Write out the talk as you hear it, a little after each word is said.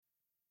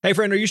Hey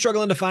friend, are you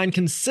struggling to find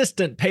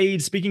consistent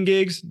paid speaking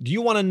gigs? Do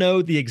you want to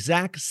know the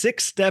exact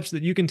 6 steps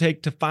that you can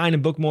take to find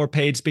and book more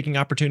paid speaking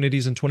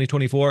opportunities in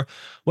 2024?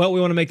 Well,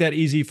 we want to make that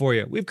easy for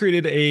you. We've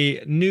created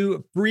a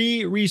new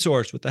free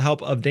resource with the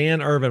help of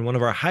Dan Irvin, one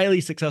of our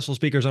highly successful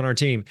speakers on our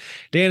team.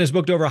 Dan has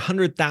booked over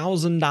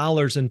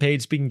 $100,000 in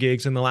paid speaking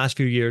gigs in the last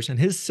few years, and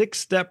his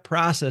 6-step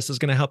process is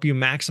going to help you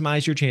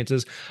maximize your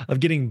chances of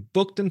getting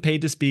booked and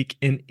paid to speak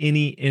in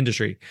any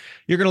industry.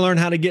 You're going to learn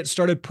how to get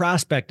started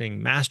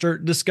prospecting, master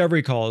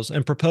discovery calls,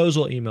 and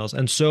proposal emails,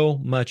 and so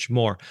much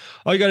more.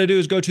 All you got to do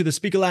is go to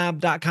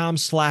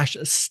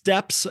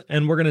thespeakerlab.com/steps,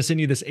 and we're going to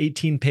send you this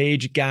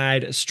 18-page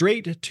guide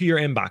straight to your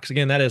inbox.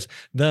 Again, that is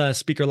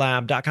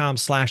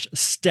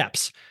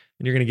thespeakerlab.com/steps,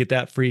 and you're going to get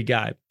that free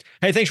guide.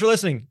 Hey, thanks for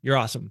listening. You're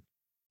awesome.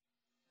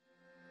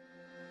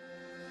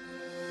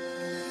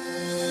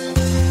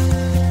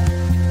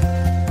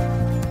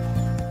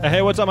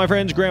 Hey, what's up, my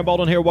friends? Grant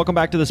Baldwin here. Welcome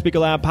back to the Speaker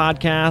Lab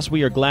podcast.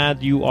 We are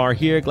glad you are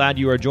here. Glad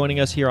you are joining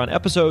us here on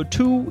episode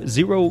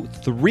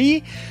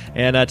 203.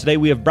 And today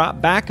we have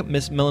brought back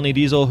Miss Melanie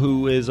Diesel,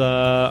 who is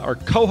our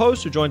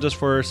co-host, who joins us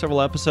for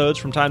several episodes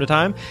from time to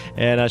time.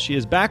 And she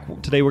is back.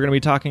 Today we're going to be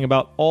talking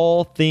about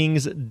all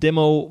things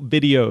demo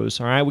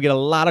videos. All right, we get a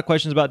lot of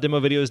questions about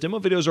demo videos. Demo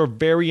videos are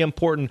very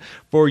important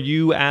for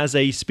you as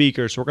a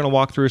speaker. So we're going to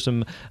walk through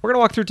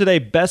today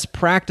best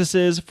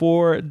practices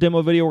for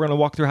demo video. We're going to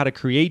walk through how to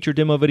create your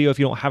demo video if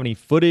you don't have any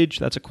footage.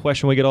 That's a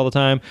question we get all the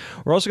time.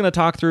 We're also going to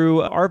talk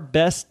through our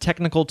best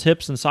technical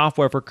tips and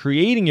software for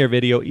creating your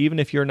video, even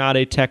if you're not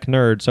a tech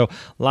nerd. So a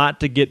lot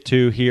to get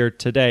to here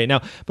today.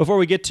 Now, before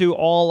we get to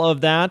all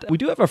of that, we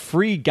do have a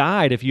free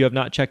guide if you have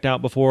not checked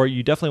out before.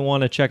 You definitely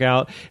want to check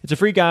out. It's a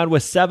free guide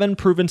with 7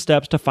 proven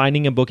steps to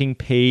finding and booking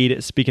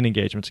paid speaking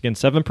engagements. Again,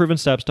 7 proven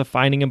steps to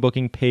finding and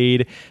booking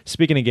paid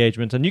speaking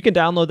engagements. And you can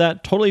download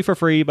that totally for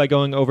free by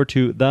going over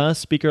to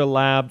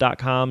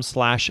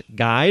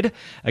thespeakerlab.com/guide.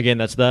 Again,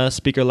 that's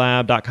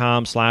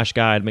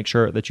thespeakerlab.com/guide. Make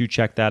sure that you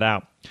check that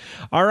out.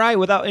 All right,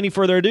 without any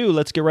further ado,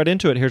 let's get right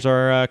into it. Here's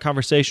our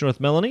conversation with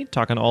Melanie,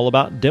 talking all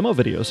about demo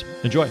videos.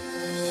 Enjoy.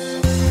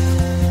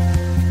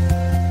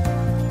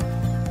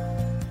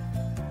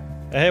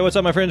 Hey, what's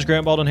up, my friends?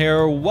 Grant Baldwin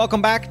here.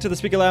 Welcome back to the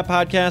Speaker Lab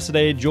podcast.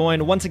 Today,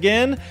 joined once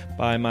again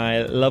by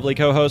my lovely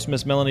co-host,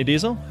 Miss Melanie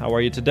Diesel. How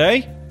are you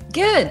today?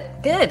 Good.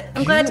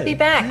 I'm glad to be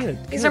back.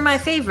 These are my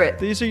favorite.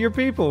 These are your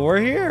people.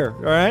 We're here.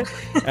 All right.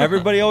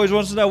 Everybody always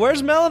wants to know,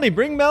 where's Melanie?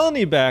 Bring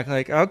Melanie back.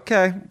 Like,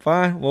 okay,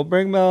 fine. We'll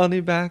bring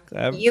Melanie back.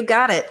 You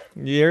got it.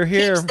 You're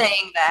here. Keep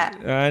saying that.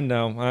 I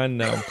know.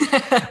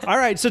 All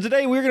right. So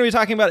today we're going to be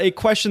talking about a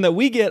question that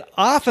we get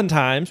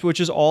oftentimes, which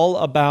is all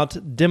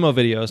about demo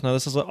videos. Now,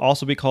 this is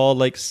also be called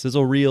like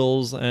sizzle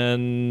reels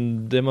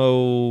and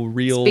demo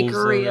reels.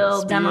 Speaker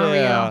reel, demo reel.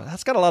 Yeah,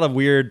 that's got a lot of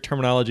weird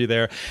terminology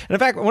there. And in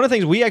fact, one of the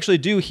things we actually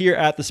do here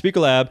at the Speaker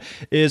Lab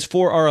is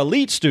for our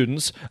elite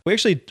students, we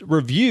actually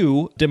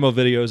review demo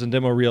videos and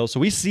demo reels.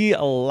 So we see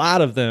a lot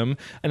of them.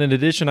 And in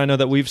addition, I know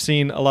that we've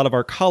seen a lot of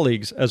our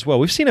colleagues as well.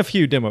 We've seen a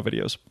few demo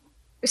videos.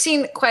 We've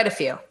seen quite a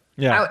few.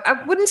 Yeah. I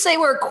wouldn't say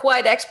we're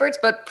quite experts,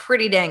 but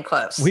pretty dang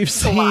close. We've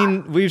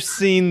seen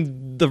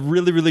the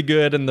really, really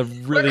good and the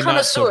really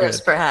not so good. We're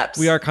connoisseurs, perhaps.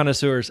 We are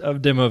connoisseurs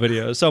of demo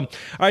videos. So, all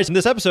right, so in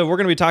this episode, we're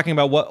going to be talking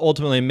about what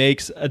ultimately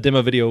makes a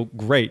demo video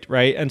great,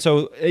 right? And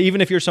so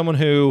even if you're someone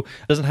who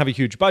doesn't have a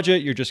huge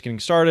budget, you're just getting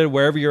started,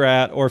 wherever you're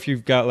at, or if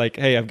you've got like,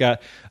 hey, I don't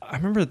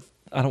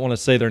want to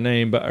say their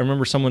name, but I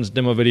remember someone's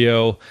demo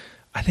video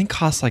I think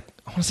cost like,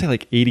 I want to say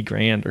like 80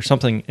 grand or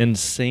something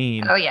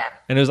insane. Oh yeah.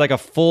 And it was like a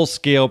full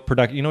scale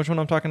production. You know which one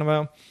I'm talking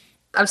about?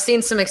 I've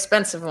seen some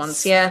expensive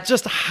ones. Yeah.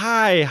 Just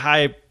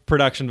high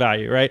production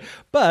value, right?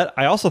 But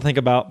I also think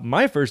about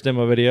my first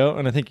demo video,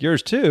 and I think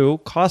yours too,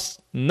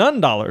 costs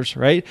none dollars,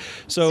 right?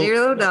 So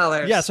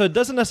 $0. Yeah, so it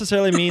doesn't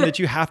necessarily mean that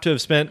you have to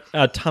have spent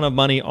a ton of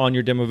money on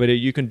your demo video.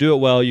 You can do it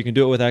well, you can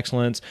do it with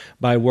excellence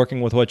by working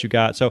with what you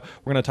got. So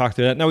we're going to talk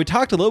through that. Now, we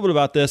talked a little bit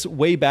about this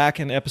way back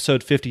in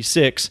episode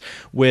 56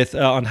 with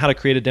on how to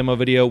create a demo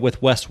video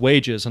with Wes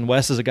Wages. And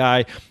Wes is a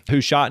guy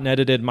who shot and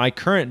edited my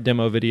current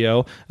demo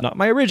video, not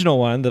my original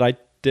one that I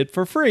did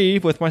for free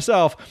with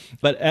myself,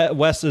 but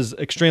Wes is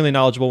extremely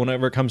knowledgeable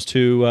whenever it comes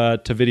to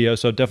video,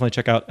 so definitely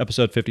check out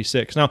episode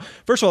 56. Now,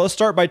 first of all, let's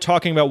start by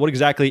talking about what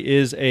exactly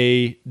is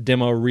a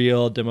demo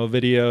reel, demo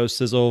video,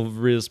 sizzle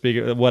reel,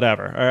 speaker,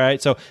 whatever, all right?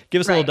 So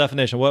give us a little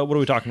definition. What are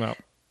we talking about?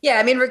 Yeah,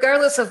 I mean,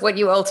 regardless of what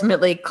you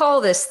ultimately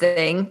call this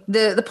thing,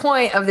 the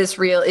point of this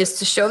reel is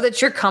to show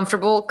that you're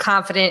comfortable,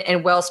 confident,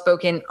 and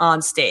well-spoken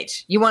on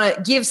stage. You want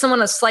to give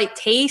someone a slight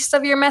taste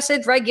of your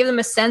message, right? Give them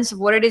a sense of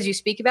what it is you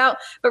speak about.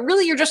 But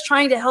really, you're just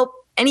trying to help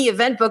any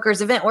event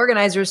bookers, event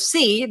organizers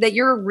see that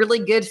you're a really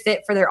good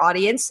fit for their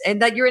audience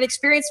and that you're an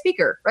experienced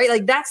speaker, right?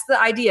 Like that's the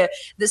idea.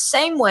 The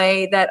same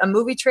way that a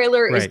movie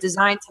trailer is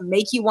designed to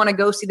make you want to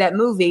go see that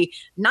movie,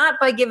 not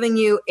by giving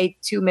you a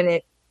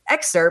 2-minute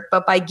excerpt,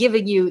 but by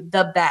giving you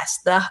the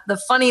best, the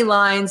funny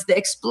lines, the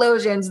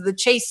explosions, the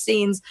chase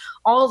scenes,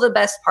 all the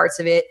best parts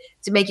of it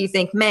to make you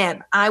think,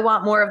 man, I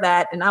want more of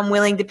that, and I'm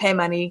willing to pay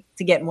money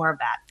to get more of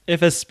that.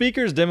 If a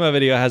speaker's demo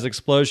video has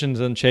explosions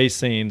and chase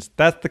scenes,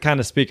 that's the kind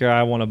of speaker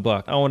I want to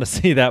book. I want to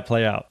see that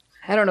play out.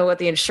 I don't know what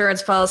the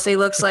insurance policy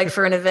looks like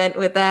for an event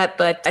with that,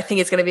 but I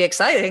think it's going to be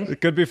exciting. It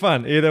could be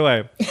fun either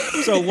way.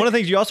 So one of the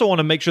things you also want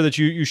to make sure that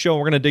you show, and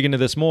we're going to dig into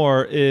this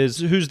more, is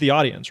who's the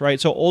audience, right?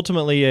 So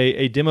ultimately,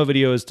 a demo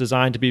video is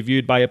designed to be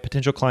viewed by a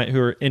potential client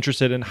who are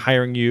interested in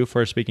hiring you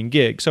for a speaking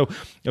gig. So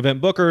event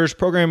bookers,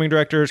 programming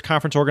directors,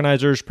 conference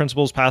organizers,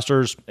 principals,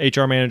 pastors,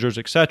 HR managers,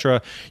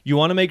 etc. You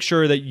want to make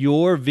sure that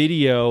your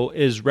video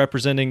is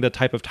representing the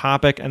type of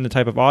topic and the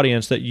type of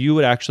audience that you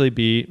would actually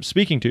be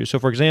speaking to. So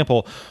for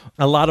example,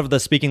 a lot of the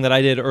speaking that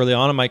I did early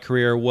on in my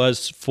career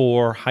was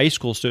for high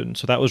school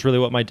students. So that was really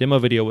what my demo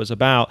video was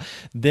about.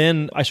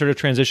 Then I started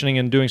transitioning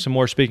and doing some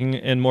more speaking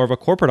in more of a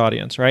corporate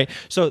audience, right?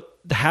 So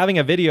having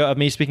a video of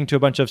me speaking to a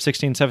bunch of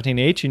 16, 17,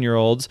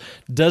 18-year-olds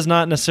does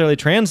not necessarily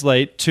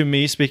translate to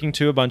me speaking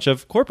to a bunch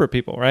of corporate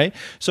people, right?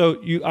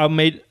 So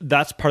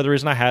that's part of the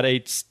reason I had a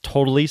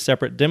totally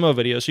separate demo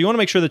video. So you want to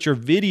make sure that your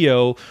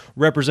video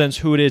represents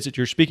who it is that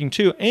you're speaking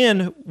to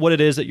and what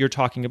it is that you're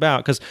talking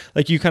about. Because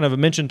like you kind of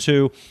mentioned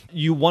too,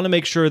 you want to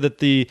make sure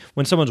that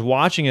when someone's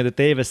watching it, that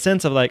they have a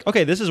sense of like,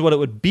 okay, this is what it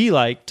would be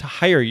like to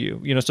hire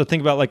you. So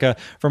think about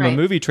from a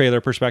movie trailer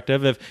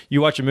perspective. If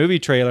you watch a movie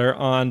trailer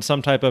on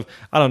some type of,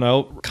 I don't know,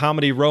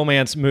 comedy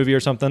romance movie or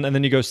something, and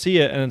then you go see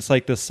it and it's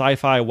like this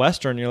sci-fi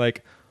Western, you're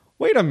like,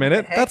 wait a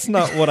minute, that's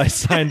not what I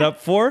signed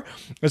up for.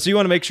 And so you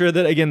want to make sure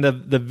that, again,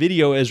 the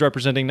video is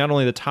representing not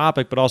only the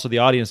topic, but also the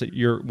audience that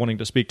you're wanting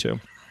to speak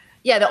to.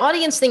 Yeah, the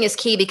audience thing is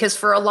key because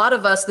for a lot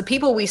of us, the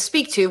people we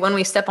speak to when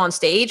we step on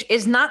stage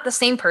is not the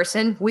same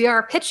person we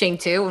are pitching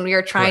to when we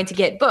are trying to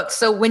get booked.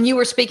 So when you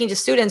were speaking to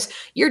students,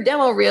 your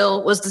demo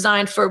reel was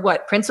designed for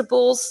what?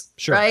 Principals,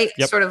 sure. Right?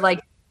 Yep. Sort of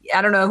like,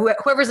 I don't know,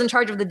 whoever's in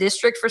charge of the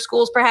district for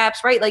schools,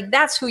 perhaps, right? Like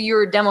that's who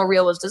your demo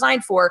reel was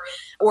designed for,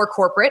 or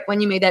corporate when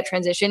you made that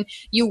transition.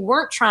 You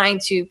weren't trying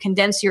to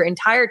condense your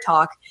entire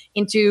talk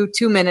into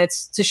 2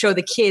 minutes to show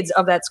the kids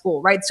of that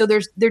school, right? So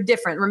they're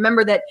different.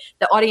 Remember that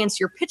the audience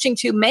you're pitching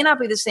to may not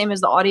be the same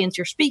as the audience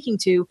you're speaking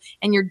to,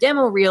 and your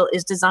demo reel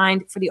is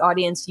designed for the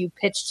audience you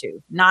pitch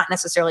to, not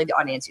necessarily the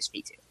audience you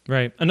speak to.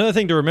 Right. Another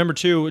thing to remember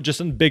too, just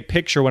in big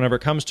picture whenever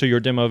it comes to your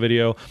demo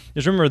video,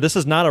 is remember this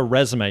is not a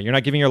resume. You're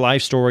not giving your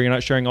life story. You're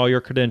not sharing all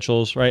your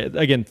credentials, right?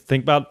 Again,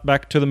 think about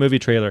back to the movie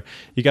trailer.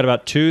 You got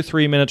about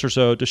 2-3 minutes or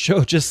so to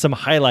show just some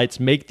highlights,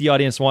 make the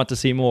audience want to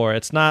see more.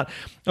 It's not,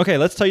 okay,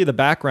 let's tell you the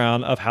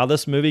background of how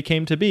this movie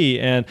came to be,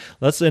 and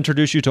let's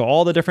introduce you to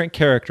all the different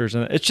characters.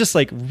 And it's just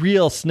like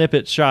real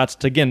snippet shots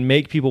to, again,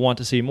 make people want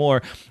to see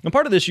more. And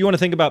part of this, you want to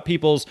think about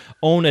people's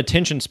own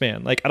attention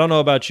span. Like, I don't know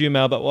about you,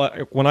 Mel,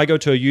 but when I go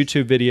to a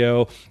YouTube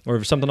video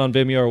or something on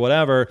Vimeo or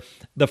whatever,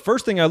 the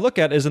first thing I look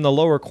at is in the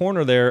lower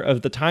corner there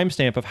of the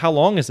timestamp of how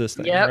long is this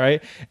thing,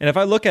 right? And if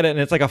I look at it and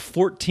it's like a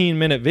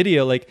 14-minute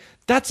video, like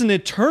that's an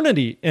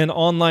eternity in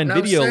online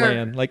video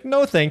land. Like,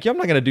 no, thank you. I'm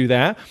not going to do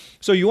that.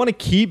 So you want to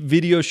keep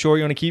videos short.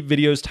 You want to keep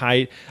videos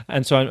tight.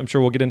 And so I'm sure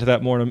we'll get into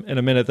that more in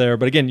a minute there.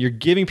 But again, you're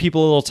giving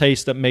people a little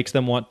taste that makes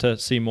them want to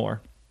see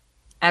more.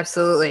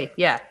 Absolutely.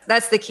 Yeah,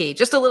 that's the key.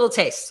 Just a little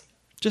taste.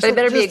 But it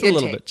better be a good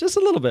little bit. Just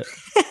a little bit.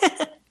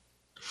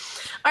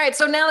 All right,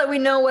 so now that we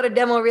know what a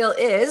demo reel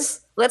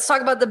is, let's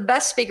talk about the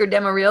best speaker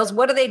demo reels.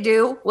 What do they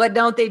do? What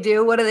don't they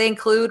do? What do they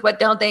include? What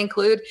don't they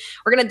include?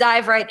 We're going to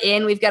dive right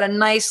in. We've got a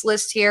nice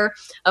list here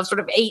of sort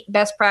of 8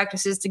 best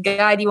practices to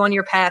guide you on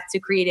your path to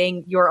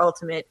creating your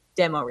ultimate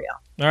demo reel.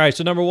 All right,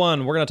 so number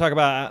 1, we're going to talk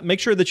about make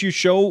sure that you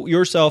show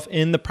yourself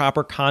in the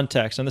proper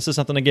context. And this is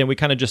something, again, we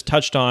kind of just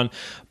touched on,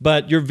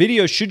 but your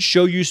video should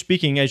show you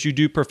speaking as you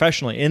do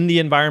professionally, in the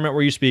environment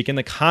where you speak, in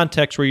the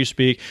context where you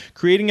speak,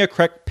 creating a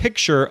correct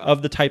picture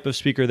of the type of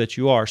speaker that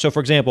you are. So for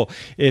example,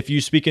 if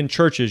you speak in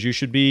churches, you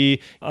should be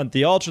on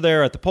the altar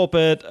there at the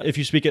pulpit. If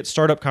you speak at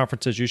startup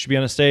conferences, you should be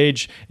on a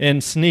stage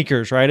in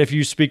sneakers, right? If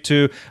you speak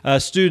to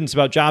students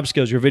about job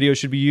skills, your video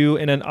should be you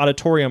in an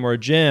auditorium or a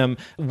gym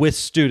with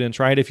students,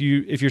 right? If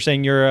you're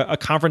saying you're a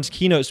conference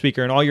keynote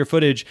speaker and all your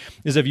footage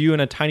is of you in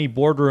a tiny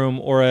boardroom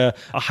or a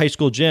high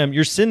school gym,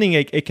 you're sending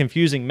a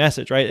confusing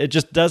message, right? It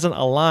just doesn't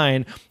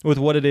align with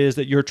what it is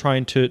that you're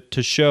trying to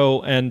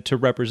show and to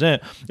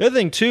represent. The other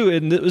thing too,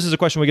 and this is a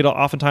question we get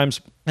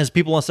oftentimes, is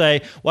people will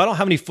say, well, I don't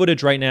have any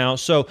footage right now,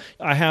 so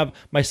I have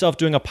myself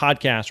doing a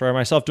podcast, or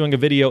myself doing a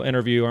video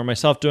interview, or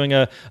myself doing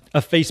a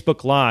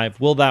Facebook Live.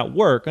 Will that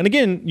work? And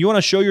again, you want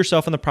to show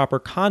yourself in the proper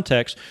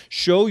context.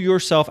 Show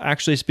yourself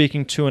actually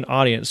speaking to an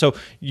audience. So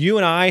you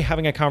and I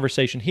having a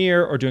conversation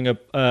here, or doing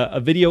a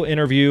video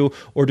interview,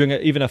 or doing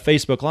even a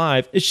Facebook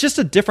Live, it's just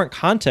a different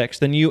context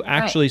than you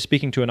actually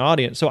speaking to an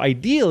audience. So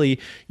ideally,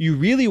 you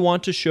really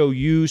want to show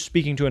you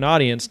speaking to an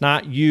audience,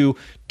 not you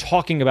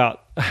talking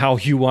about how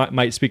you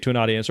might speak to an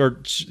audience,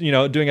 or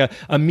doing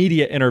a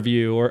media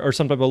interview or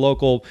some type of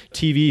local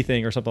TV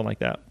thing or something like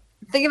that.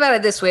 Think about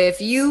it this way.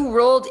 If you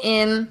rolled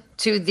in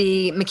to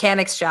the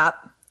mechanic's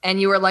shop and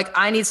you were like,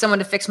 I need someone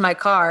to fix my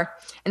car,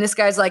 and this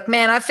guy's like,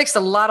 man, I fixed a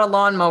lot of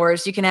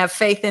lawnmowers. You can have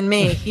faith in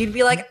me. You'd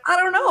be like, I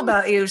don't know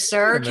about you,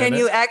 sir. Can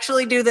you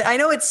actually do that? I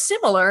know it's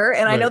similar,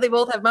 and I know they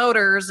both have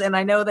motors, and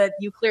I know that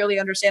you clearly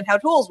understand how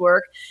tools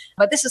work,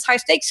 but this is high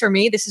stakes for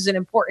me. This is an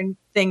important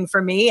thing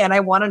for me, and I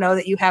want to know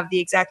that you have the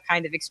exact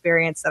kind of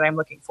experience that I'm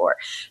looking for.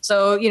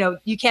 So,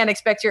 you can't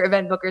expect your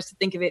event bookers to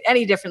think of it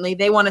any differently.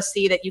 They want to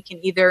see that you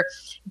can either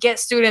get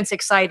students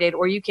excited,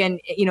 or you can,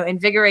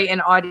 invigorate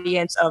an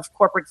audience of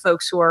corporate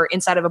folks who are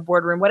inside of a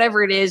boardroom.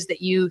 Whatever it is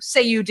that you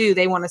say you do,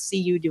 they want to see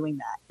you doing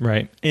that.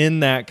 Right. In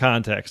that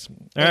context.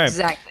 All right.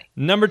 Exactly.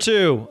 Number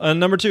two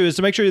is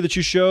to make sure that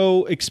you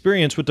show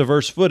experience with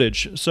diverse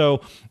footage.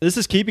 So this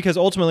is key because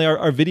ultimately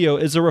our video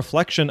is a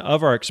reflection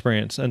of our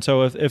experience. And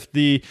so if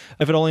it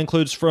only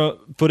includes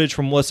footage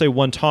from, let's say,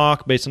 one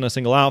talk based on a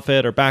single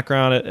outfit or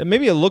background,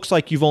 maybe it looks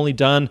like you've only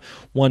done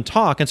one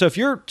talk. And so if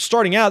you're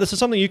starting out, this is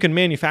something you can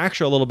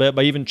manufacture a little bit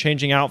by even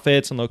changing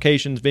outfits and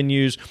locations,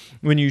 venues,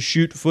 when you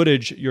shoot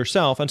footage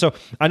yourself. And so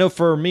I know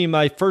for me,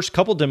 my first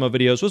couple demo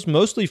videos was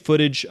mostly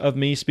footage of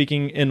me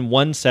speaking in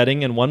one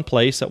setting, in one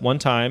place at one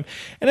time.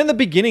 And in the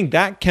beginning,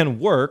 that can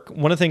work.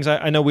 One of the things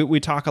I know we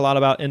talk a lot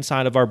about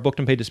inside of our Booked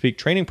and Paid to Speak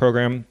training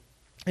program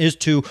is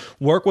to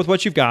work with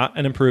what you've got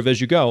and improve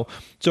as you go.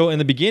 So in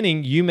the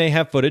beginning, you may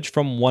have footage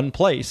from one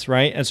place,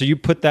 right? And so you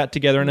put that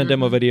together in a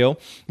demo video,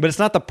 but it's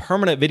not the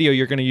permanent video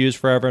you're going to use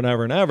forever and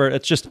ever and ever.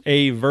 It's just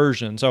a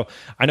version. So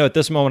I know at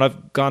this moment,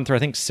 I've gone through, I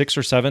think, 6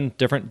 or 7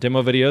 different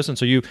demo videos. And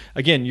so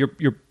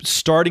you're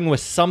starting with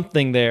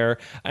something there,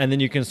 and then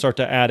you can start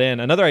to add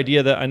in. Another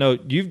idea that I know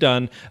you've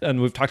done,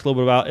 and we've talked a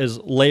little bit about, is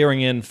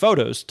layering in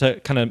photos to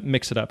kind of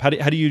mix it up. How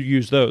do you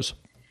use those?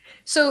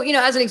 So,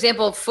 as an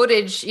example,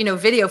 footage,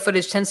 video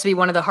footage tends to be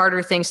one of the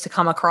harder things to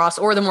come across,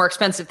 or the more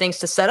expensive things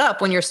to set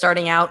up when you're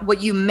starting out.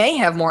 What you may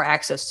have more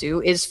access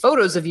to is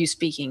photos of you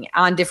speaking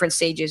on different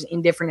stages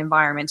in different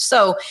environments.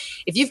 So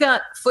if you've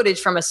got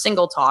footage from a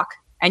single talk,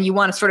 and you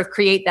want to sort of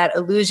create that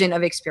illusion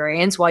of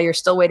experience while you're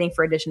still waiting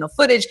for additional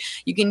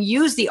footage, you can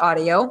use the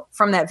audio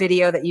from that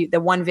video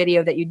the one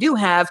video that you do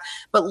have,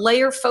 but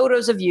layer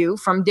photos of you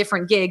from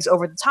different gigs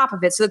over the top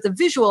of it so that the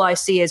visual I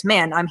see is,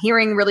 man, I'm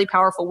hearing really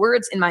powerful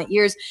words in my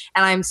ears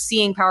and I'm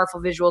seeing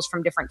powerful visuals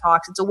from different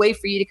talks. It's a way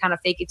for you to kind of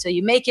fake it till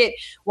you make it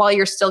while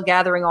you're still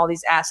gathering all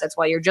these assets,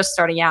 while you're just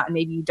starting out and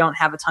maybe you don't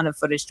have a ton of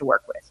footage to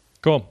work with.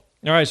 Cool.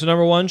 All right, so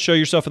number 1, show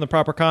yourself in the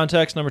proper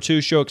context. Number 2,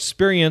 show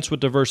experience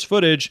with diverse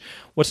footage.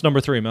 What's number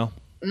 3, Mel?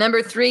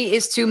 Number 3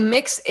 is to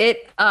mix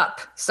it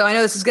up. So I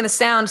know this is going to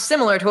sound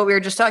similar to what we were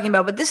just talking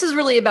about, but this is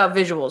really about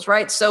visuals,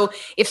 right? So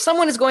if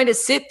someone is going to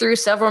sit through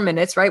several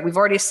minutes, right? We've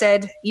already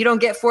said you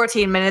don't get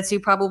 14 minutes. You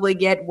probably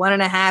get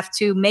 1.5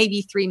 to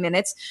maybe 3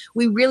 minutes.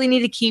 We really need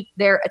to keep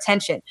their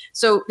attention.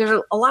 So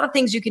there's a lot of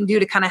things you can do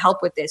to kind of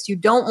help with this. You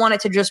don't want it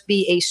to just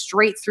be a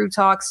straight through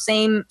talk,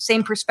 same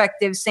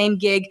perspective, same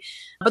gig.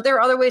 But there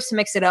are other ways to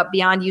mix it up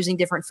beyond using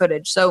different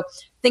footage. So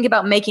think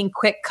about making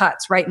quick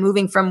cuts, right?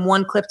 Moving from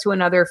one clip to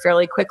another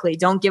fairly quickly.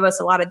 Don't give us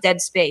a lot of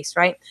dead space,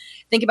 right?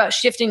 Think about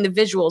shifting the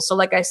visuals. So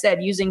like I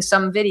said, using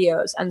some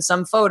videos and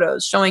some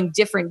photos showing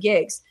different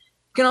gigs.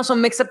 You can also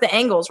mix up the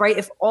angles, right?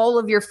 If all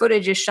of your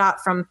footage is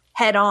shot from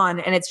head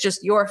on and it's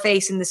just your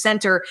face in the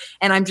center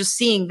and I'm just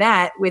seeing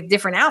that with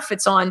different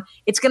outfits on,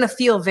 it's going to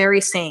feel very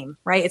same,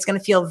 right? It's going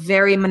to feel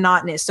very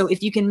monotonous. So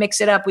if you can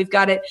mix it up, we've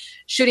got it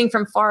shooting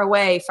from far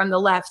away, from the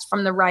left,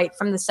 from the right,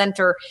 from the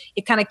center.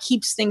 It kind of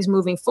keeps things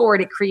moving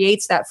forward. It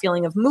creates that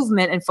feeling of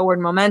movement and forward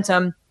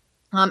momentum.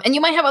 And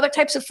you might have other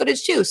types of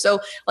footage too.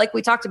 So like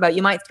we talked about,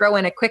 you might throw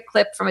in a quick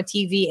clip from a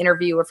TV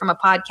interview or from a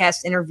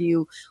podcast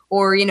interview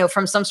or,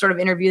 from some sort of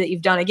interview that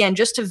you've done, again,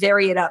 just to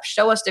vary it up,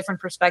 show us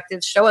different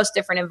perspectives, show us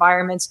different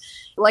environments.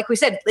 Like we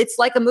said, it's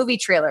like a movie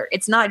trailer.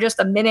 It's not just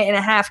a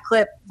 1.5-minute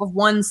clip of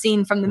one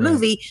scene from the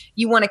movie.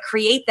 You want to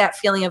create that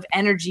feeling of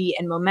energy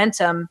and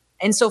momentum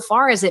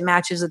insofar as it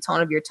matches the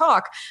tone of your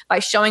talk by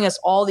showing us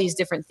all these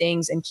different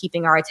things and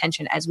keeping our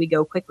attention as we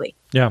go quickly.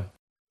 Yeah.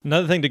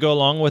 Another thing to go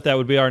along with that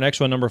would be our next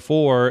one, number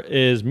 4,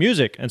 is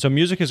music. And so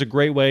music is a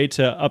great way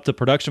to up the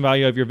production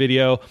value of your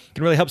video. It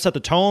can really help set the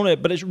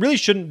tone, but it really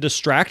shouldn't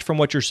distract from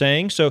what you're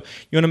saying. So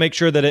you want to make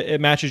sure that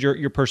it matches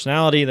your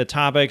personality and the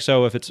topic.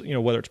 So if it's,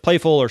 whether it's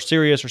playful or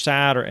serious or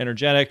sad or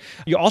energetic,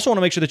 you also want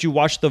to make sure that you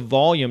watch the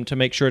volume to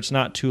make sure it's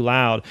not too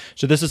loud.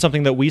 So this is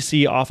something that we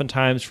see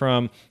oftentimes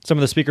from some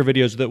of the speaker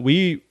videos that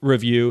we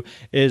review,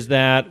 is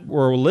that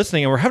we're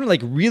listening and we're having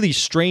to really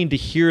strain to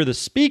hear the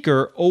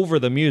speaker over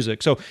the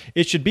music. So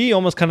it should be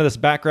almost kind of this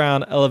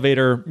background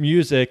elevator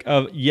music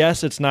of,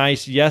 yes, it's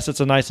nice. Yes,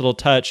 it's a nice little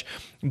touch,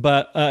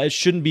 but it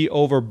shouldn't be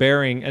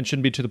overbearing and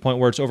shouldn't be to the point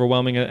where it's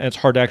overwhelming and it's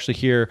hard to actually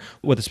hear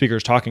what the speaker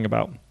is talking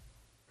about.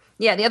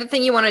 Yeah, the other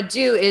thing you want to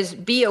do is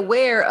be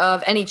aware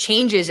of any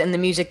changes in the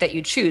music that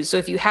you choose. So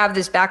if you have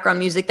this background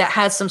music that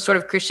has some sort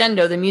of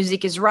crescendo, the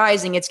music is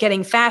rising, it's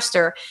getting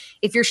faster.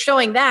 If you're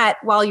showing that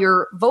while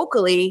you're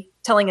vocally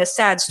telling a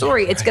sad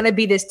story, it's going to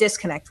be this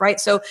disconnect, right?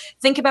 So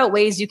think about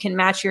ways you can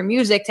match your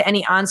music to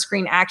any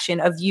on-screen action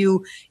of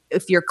you.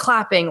 If you're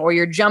clapping or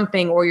you're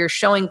jumping or you're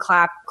showing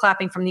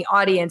clapping from the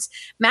audience,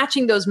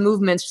 matching those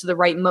movements to the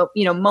right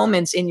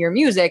moments in your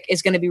music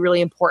is going to be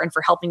really important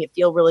for helping it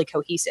feel really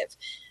cohesive.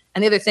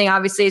 And the other thing,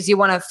 obviously, is you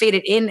want to fade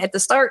it in at the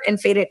start and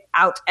fade it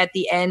out at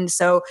the end.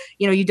 So,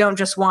 you don't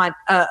just want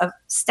a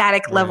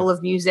static level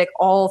of music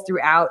all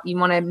throughout. You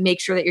want to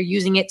make sure that you're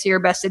using it to your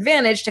best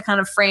advantage to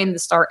kind of frame the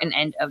start and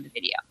end of the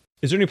video.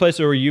 Is there any place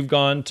where you've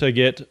gone to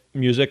get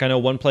music? I know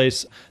one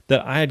place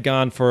that I had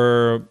gone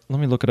for, let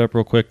me look it up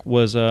real quick,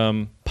 was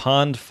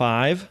Pond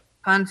 5.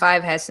 Pond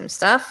 5 has some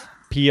stuff.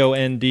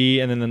 POND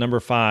and then the number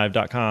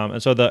 5.com.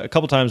 And so a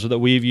couple times that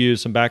we've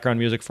used some background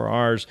music for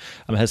ours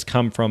has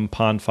come from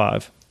Pond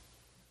 5.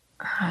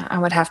 I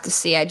would have to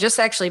see. I just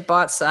actually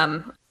bought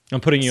some. I'm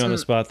putting you on the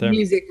spot there.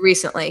 Music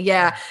recently.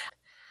 Yeah.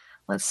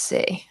 Let's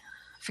see.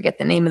 I forget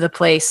the name of the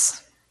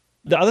place.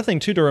 The other thing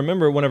too to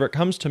remember whenever it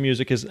comes to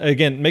music is,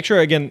 again, make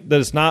sure that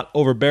it's not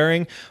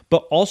overbearing,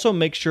 but also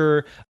make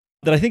sure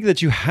that I think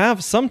that you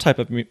have some type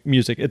of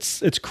music.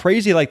 It's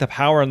crazy, like the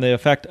power and the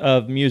effect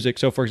of music.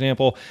 So for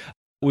example,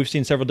 we've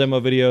seen several demo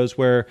videos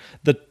where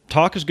the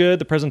talk is good,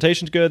 the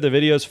presentation's good, the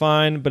video's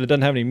fine, but it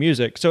doesn't have any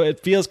music. So it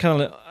feels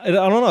kind of, I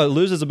don't know, it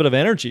loses a bit of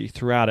energy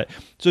throughout it.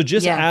 So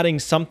just adding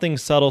something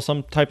subtle,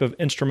 some type of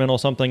instrumental,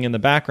 something in the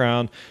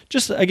background,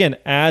 just again,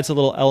 adds a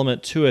little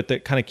element to it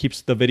that kind of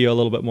keeps the video a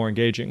little bit more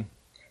engaging.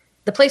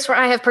 The place where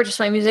I have purchased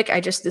my music,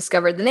 I just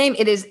discovered the name.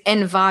 It is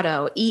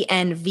Envato,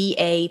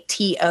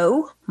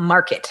 ENVATO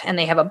Market. And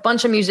they have a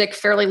bunch of music,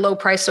 fairly low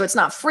price. So it's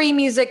not free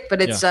music,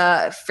 but it's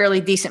a fairly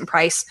decent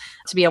price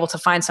to be able to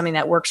find something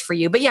that works for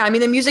you. But yeah, I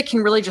mean, the music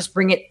can really just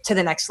bring it to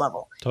the next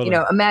level. Totally.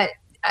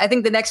 I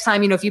think the next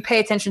time, if you pay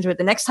attention to it,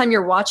 the next time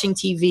you're watching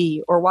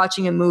TV or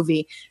watching a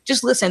movie,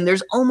 just listen.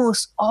 There's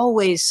almost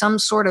always some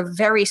sort of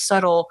very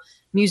subtle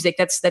music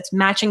that's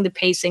matching the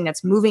pacing,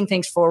 that's moving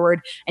things forward,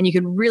 and you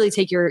can really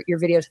take your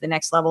video to the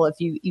next level if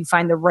you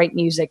find the right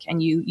music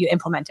and you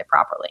implement it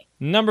properly.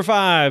 Number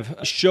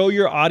 5, show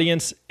your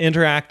audience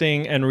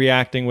interacting and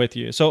reacting with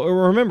you. So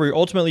remember,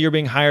 ultimately you're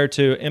being hired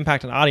to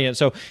impact an audience.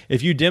 So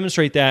if you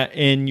demonstrate that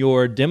in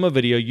your demo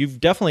video, you've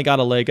definitely got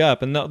a leg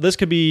up. And this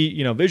could be,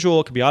 visual,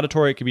 it could be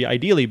auditory, it could be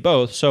ideally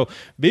both. So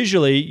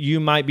visually,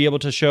 you might be able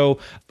to show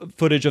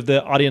footage of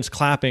the audience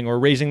clapping or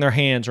raising their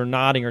hands or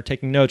nodding or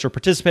taking notes or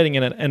participating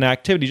in an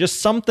activity,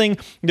 just something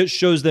that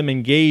shows them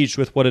engaged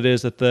with what it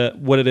is that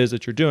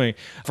you're doing.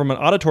 From an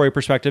auditory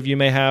perspective, you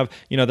may have,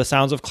 the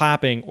sounds of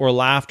clapping or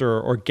laughter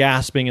or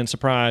gasping in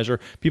surprise or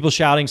people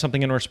shouting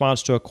something in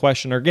response to a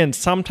question, or again,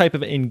 some type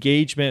of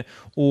engagement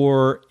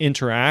or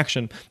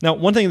interaction. Now,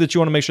 one thing that you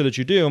want to make sure that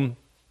you do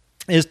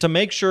is to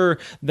make sure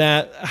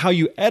that how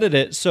you edit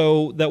it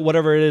so that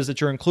whatever it is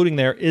that you're including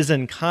there is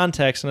in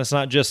context, and it's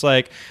not just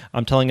like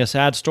I'm telling a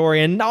sad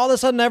story and all of a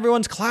sudden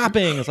everyone's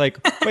clapping. It's like,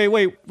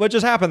 wait, what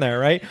just happened there,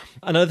 right?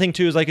 Another thing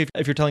too is like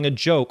if you're telling a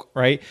joke,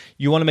 right?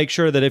 You want to make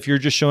sure that if you're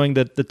just showing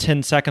the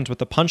 10 seconds with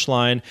the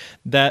punchline,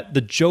 that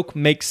the joke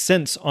makes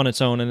sense on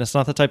its own, and it's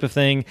not the type of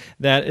thing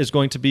that is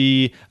going to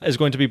be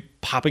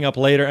popping up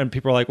later and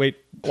people are like, wait,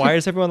 why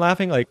is everyone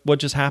laughing? Like, what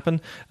just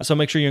happened? So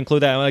make sure you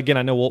include that. And again,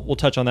 I know we'll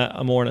touch on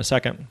that more in a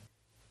second.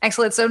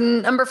 Excellent. So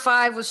number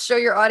 5 was show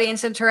your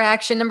audience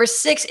interaction. Number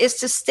 6 is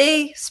to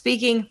stay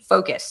speaking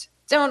focused.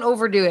 Don't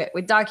overdo it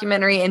with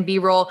documentary and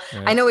B-roll.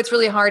 Right. I know it's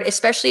really hard,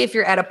 especially if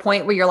you're at a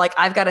point where you're like,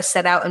 I've got to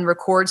set out and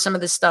record some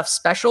of this stuff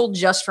special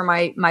just for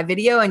my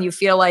video. And you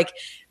feel like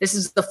this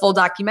is the full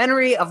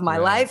documentary of my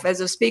life as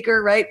a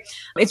speaker, right?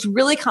 It's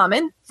really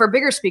common for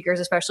bigger speakers,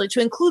 especially, to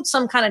include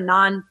some kind of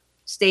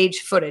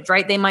non-stage footage,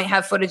 right? They might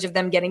have footage of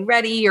them getting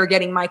ready or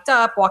getting mic'd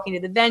up, walking to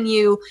the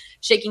venue,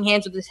 shaking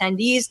hands with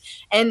attendees.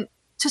 And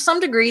to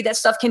some degree, that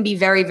stuff can be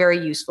very, very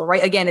useful,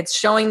 right? Again, it's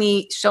showing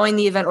the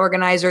event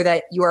organizer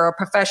that you are a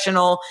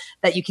professional,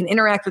 that you can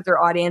interact with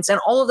their audience, and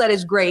all of that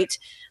is great.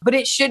 But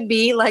it should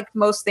be, like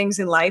most things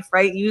in life,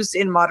 right, used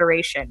in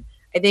moderation.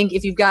 I think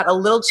if you've got a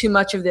little too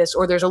much of this,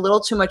 or there's a little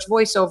too much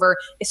voiceover,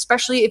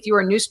 especially if you're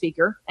a new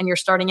speaker and you're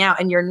starting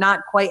out and you're not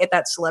quite at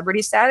that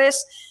celebrity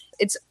status,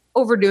 it's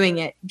overdoing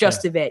it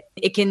just a bit.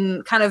 It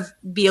can kind of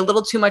be a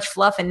little too much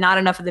fluff and not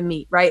enough of the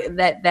meat, right?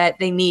 That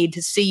they need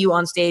to see you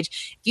on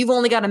stage. If you've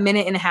only got a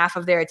minute and a half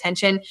of their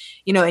attention,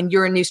 and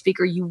you're a new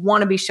speaker, you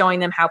want to be showing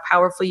them how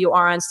powerful you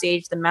are on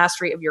stage, the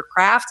mastery of your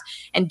craft,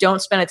 and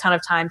don't spend a ton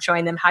of time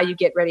showing them how you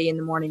get ready in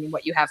the morning and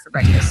what you have for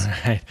breakfast.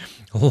 Right.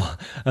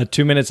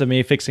 2 minutes of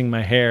me fixing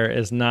my hair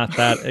is not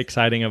that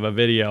exciting of a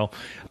video.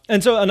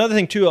 And so another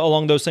thing too,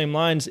 along those same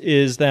lines,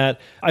 is that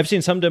I've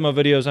seen some demo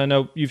videos, I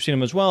know you've seen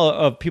them as well,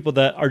 of people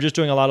that are just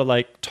doing a lot of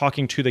like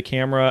talking to the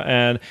camera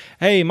and,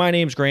 hey, my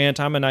name's Grant,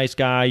 I'm a nice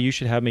guy, you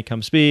should have me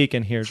come speak,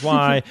 and here's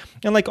why.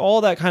 And like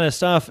all that kind of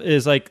stuff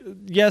is like,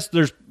 yes,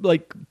 there's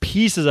like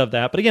pieces of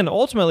that, but again,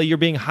 ultimately you're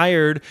being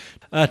hired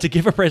to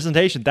give a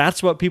presentation.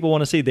 That's what people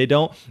want to see.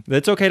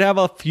 It's okay to have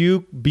a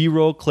few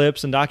B-roll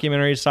clips and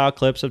documentary style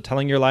clips of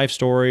telling your life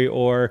story,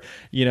 or,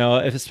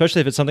 especially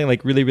if it's something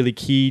like really, really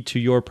key to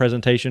your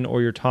presentation presentation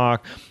or your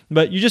talk,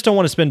 but you just don't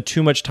want to spend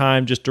too much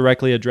time just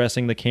directly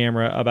addressing the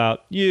camera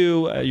about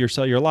you,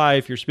 your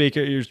life, your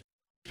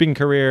speaking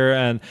career,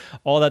 and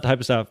all that type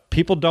of stuff.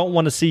 People don't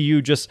want to see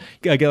you just,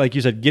 again, like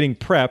you said, getting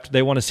prepped.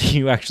 They want to see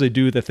you actually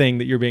do the thing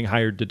that you're being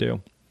hired to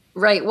do.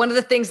 Right. One of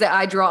the things that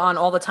I draw on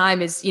all the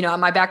time is,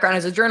 my background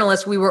as a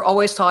journalist, we were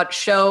always taught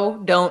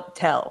show, don't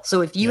tell. So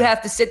if you have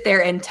to sit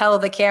there and tell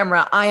the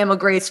camera, I am a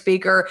great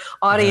speaker,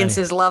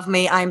 audiences love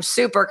me, I'm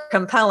super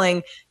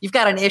compelling, you've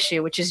got an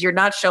issue, which is you're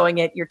not showing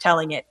it, you're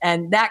telling it.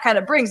 And that kind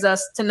of brings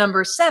us to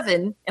number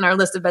 7 in our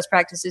list of best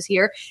practices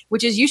here,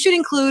 which is you should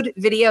include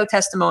video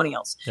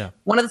testimonials. Yeah.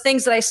 One of the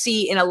things that I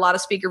see in a lot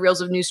of speaker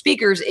reels of new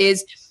speakers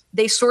is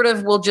they sort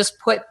of will just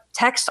put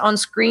text on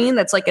screen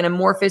that's like an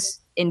amorphous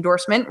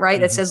endorsement, right?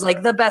 That says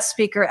like the best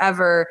speaker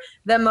ever,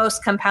 the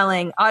most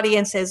compelling,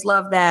 audiences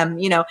love them,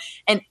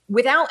 and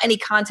without any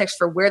context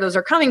for where those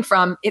are coming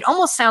from, it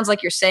almost sounds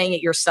like you're saying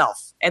it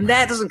yourself. And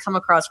that doesn't come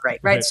across great,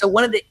 right? So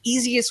one of the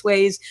easiest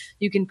ways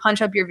you can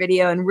punch up your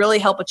video and really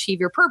help achieve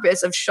your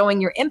purpose of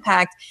showing your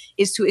impact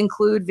is to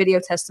include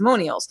video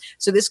testimonials.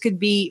 So this could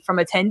be from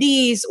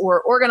attendees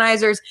or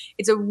organizers.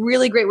 It's a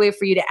really great way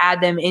for you to add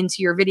them into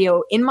your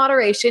video in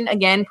moderation.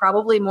 Again,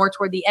 probably more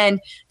toward the end,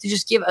 to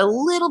just give a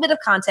little bit of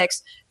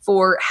context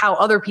for how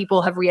other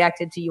people have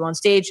reacted to you on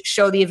stage.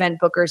 Show the event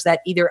bookers that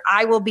either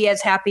I will be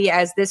as happy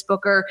as this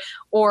booker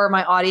or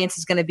my audience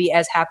is going to be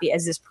as happy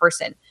as this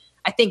person.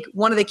 I think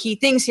one of the key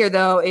things here,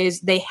 though,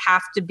 is they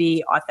have to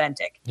be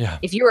authentic. Yeah.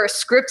 If you are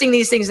scripting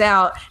these things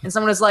out and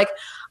someone is like,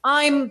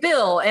 I'm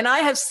Bill and I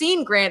have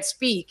seen Grant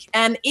speak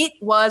and it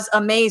was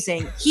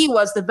amazing. He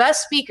was the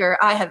best speaker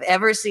I have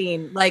ever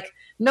seen. Like,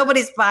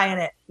 nobody's buying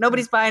it.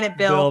 Nobody's buying it,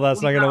 Bill. Bill,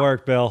 that's not going to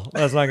work, Bill.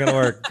 That's not going to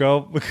work.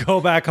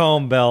 Go back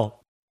home, Bill.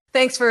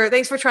 Thanks for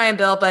trying,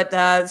 Bill, but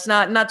it's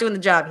not doing the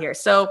job here.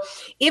 So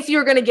if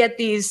you're going to get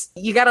these,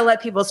 you got to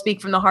let people speak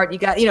from the heart.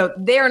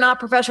 They are not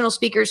professional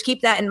speakers.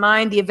 Keep that in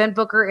mind. The event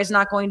booker is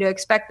not going to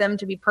expect them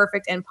to be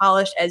perfect and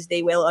polished as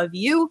they will of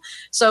you.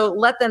 So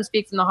let them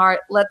speak from the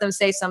heart. Let them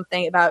say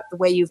something about the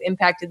way you've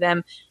impacted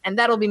them. And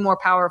that'll be more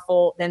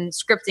powerful than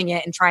scripting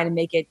it and trying to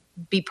make it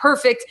be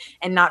perfect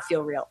and not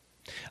feel real.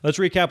 Let's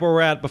recap where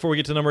we're at before we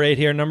get to number 8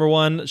 here. Number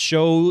 1,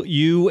 show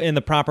you in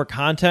the proper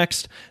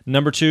context.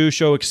 Number 2,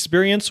 show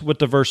experience with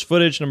diverse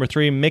footage. Number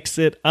 3, mix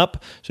it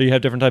up so you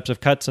have different types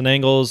of cuts and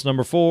angles.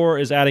 Number 4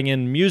 is adding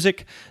in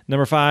music.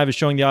 Number 5 is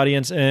showing the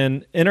audience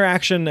in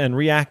interaction and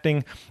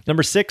reacting.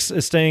 Number 6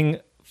 is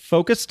staying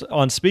focused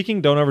on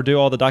speaking. Don't overdo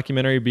all the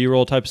documentary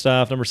B-roll type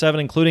stuff. Number 7,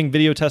 including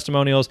video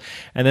testimonials.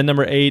 And then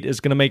number 8 is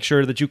going to make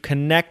sure that you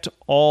connect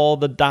all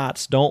the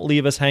dots. Don't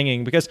leave us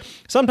hanging, because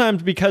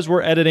sometimes, because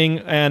we're editing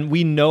and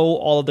we know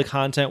all of the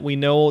content, we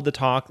know the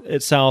talk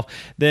itself,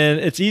 then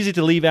it's easy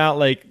to leave out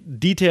like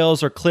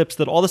details or clips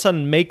that all of a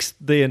sudden makes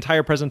the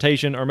entire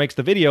presentation or makes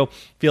the video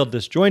feel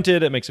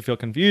disjointed. It makes it feel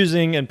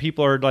confusing, and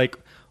people are like,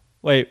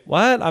 wait,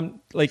 what? I'm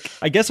like,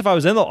 I guess if I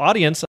was in the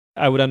audience,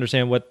 I would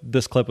understand what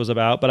this clip was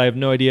about, but I have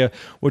no idea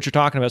what you're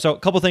talking about. So a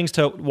couple things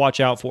to watch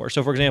out for.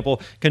 So for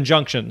example,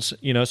 conjunctions,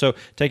 so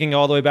taking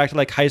all the way back to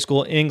like high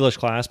school English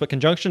class, but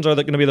conjunctions are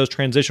going to be those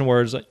transition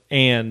words like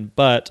and,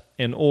 but,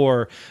 and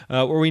or,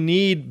 where we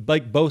need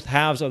like both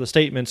halves of the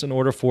statements in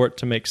order for it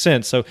to make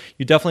sense. So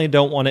you definitely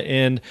don't want to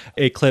end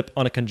a clip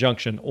on a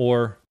conjunction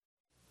or.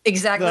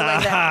 Exactly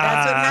like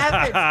that.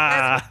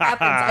 That's what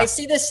happens. I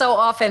see this so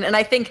often. And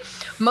I think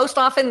most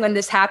often when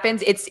this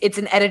happens, it's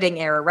an editing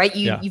error, right?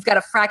 You've got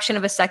a fraction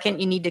of a second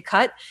you need to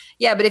cut.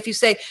 Yeah, but if you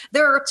say,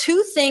 there are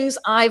 2 things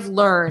I've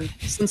learned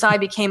since I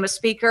became a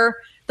speaker.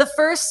 The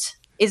first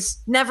is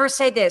never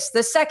say this.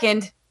 The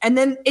second, and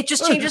then it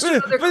just changes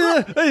to another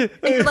clip.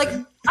 And you're like,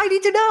 I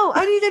need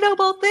to know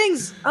both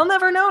things. I'll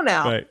never know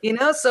now.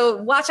 Right. So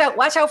watch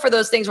out for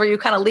those things where you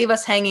kind of leave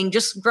us hanging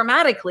just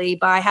grammatically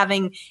by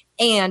having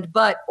and,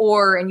 but,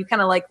 or, and you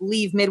kind of like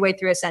leave midway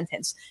through a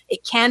sentence.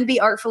 It can be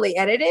artfully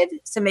edited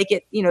to make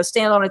it,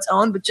 stand on its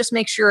own, but just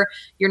make sure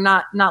you're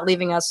not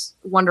leaving us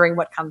wondering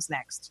what comes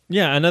next.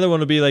 Yeah. Another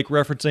one would be like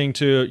referencing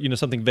to,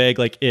 something vague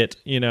like it,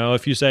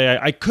 if you say,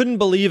 I couldn't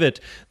believe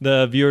it,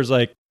 the viewer's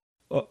like,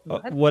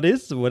 what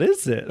is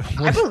it?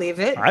 I believe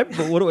it.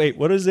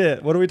 What is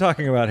it? What are we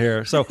talking about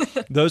here? So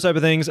those type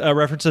of things,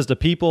 references to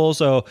people.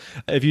 So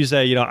if you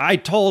say, I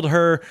told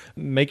her,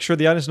 make sure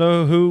the audience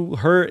know who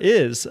her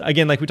is.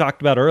 Again, like we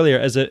talked about earlier,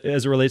 as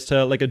it relates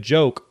to like a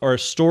joke or a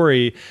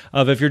story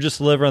of if you're just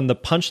delivering the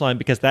punchline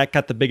because that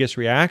got the biggest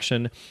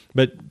reaction,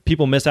 but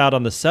people miss out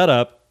on the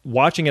setup,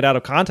 watching it out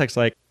of context,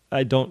 like,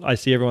 I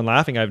see everyone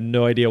laughing. I have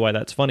no idea why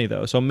that's funny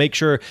though. So make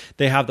sure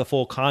they have the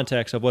full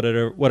context of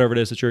whatever it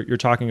is that you're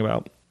talking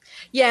about.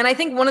 Yeah, and I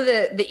think one of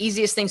the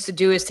easiest things to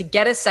do is to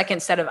get a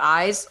second set of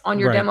eyes on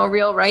your demo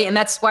reel, right? And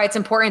that's why it's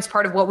important. It's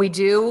part of what we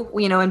do,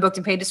 in Booked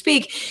and Paid to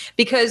Speak,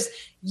 because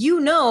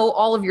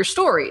all of your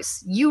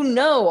stories,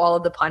 all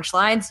of the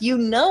punchlines,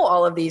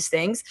 all of these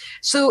things.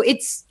 So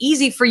it's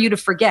easy for you to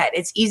forget.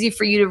 It's easy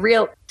for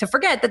you to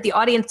forget that the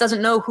audience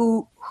doesn't know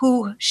who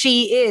who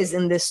she is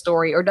in this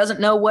story or doesn't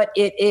know what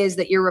it is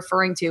that you're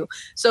referring to.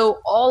 So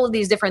all of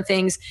these different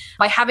things,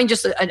 by having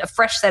just a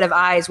fresh set of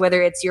eyes,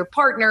 whether it's your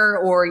partner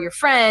or your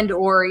friend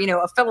or,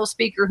 a fellow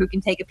speaker who can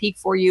take a peek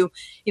for you,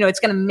 it's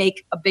going to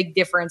make a big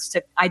difference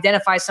to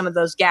identify some of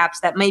those gaps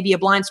that may be a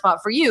blind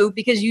spot for you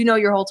because you know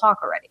your whole talk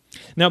already.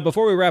 Now,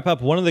 before we wrap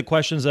up, one of the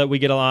questions that we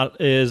get a lot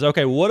is,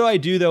 okay, what do I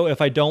do though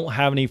if I don't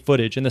have any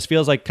footage? And this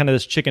feels like kind of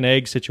this chicken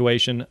egg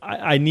situation.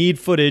 I need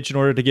footage in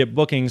order to get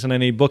bookings, and I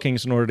need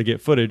bookings in order to get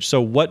footage.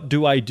 So what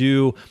do I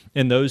do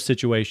in those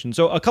situations?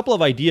 So a couple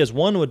of ideas.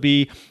 One would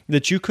be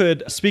that you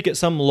could speak at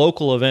some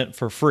local event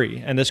for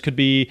free. And this could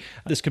be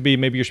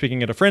maybe you're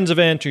speaking at a friend's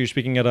event, or you're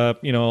speaking at a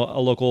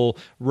local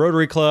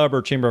Rotary Club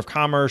or Chamber of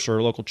Commerce or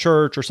a local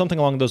church or something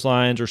along those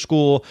lines, or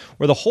school,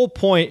 where the whole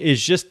point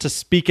is just to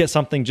speak at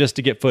something just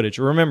to get footage.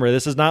 Remember,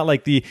 this is not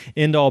like the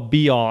end all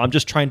be all. I'm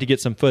just trying to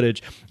get some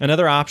footage.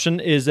 Another option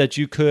is that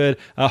you could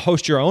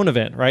host your own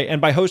event, right?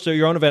 And by host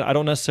your own event, I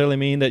don't necessarily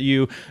mean that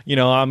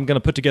I'm going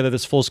to put together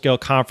this full scale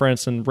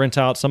conference and rent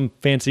out some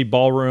fancy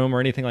ballroom or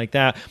anything like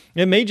that.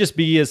 It may just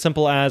be as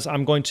simple as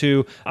I'm going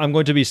to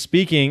be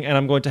speaking, and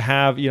I'm going to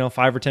have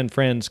 5 or 10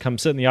 friends come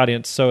sit in the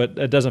audience, so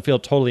it doesn't feel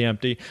totally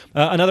empty.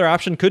 Another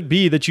option could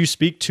be that you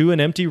speak to an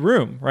empty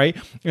room, right?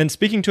 And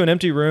speaking to an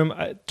empty room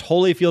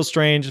totally feels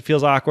strange. It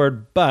feels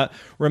awkward, but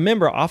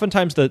remember,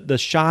 oftentimes the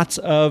shots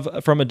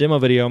from a demo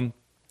video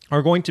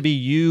are going to be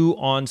you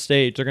on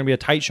stage. They're going to be a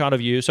tight shot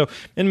of you. So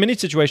in many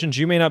situations,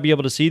 you may not be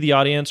able to see the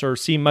audience or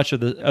see much of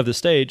the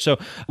stage. So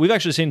we've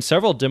actually seen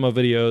several demo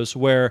videos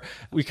where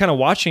we're kind of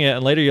watching it,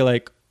 and later you're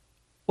like,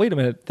 wait a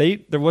minute,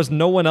 there was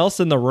no one else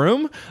in the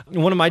room?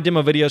 One of my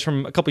demo videos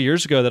from a couple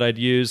years ago that I'd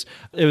use,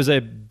 it was a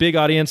big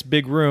audience,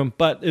 big room,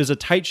 but it was a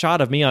tight shot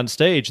of me on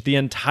stage the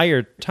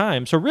entire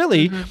time. So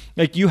really,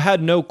 like, you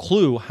had no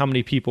clue how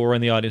many people were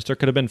in the audience. There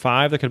could have been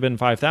 5, there could have been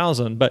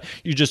 5,000, but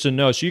you just didn't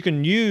know. So you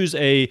can use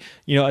a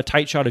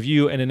tight shot of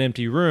you in an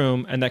empty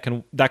room, and that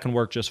can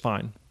work just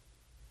fine.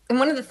 And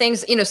one of the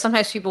things,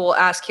 sometimes people will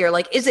ask here,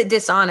 like, is it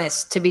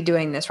dishonest to be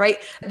doing this, right?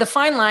 The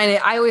fine line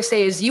I always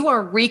say is you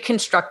are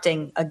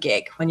reconstructing a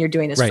gig when you're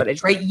doing this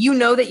footage, right? You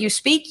know that you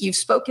speak, you've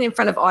spoken in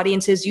front of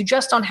audiences, you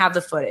just don't have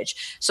the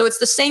footage. So it's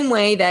the same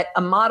way that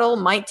a model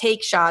might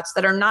take shots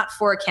that are not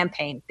for a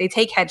campaign. They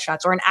take headshots,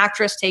 or an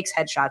actress takes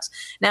headshots.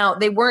 Now,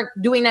 they weren't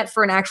doing that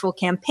for an actual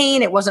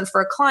campaign. It wasn't for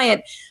a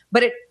client,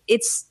 but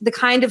it's the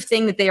kind of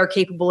thing that they are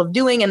capable of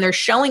doing, and they're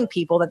showing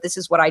people that this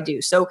is what I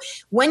do. So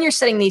when you're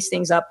setting these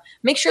things up,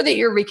 make sure that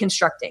you're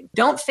reconstructing.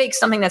 Don't fake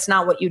something that's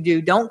not what you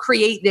do. Don't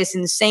create this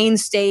insane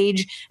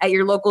stage at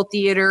your local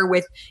theater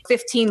with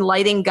 15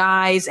 lighting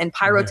guys and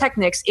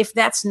pyrotechnics if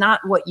that's not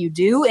what you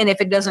do, and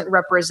if it doesn't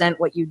represent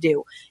what you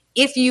do.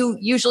 If you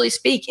usually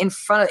speak in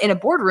a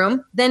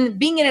boardroom, then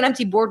being in an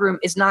empty boardroom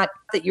is not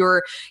that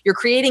you're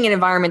creating an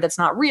environment that's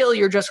not real.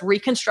 You're just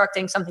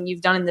reconstructing something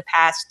you've done in the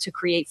past to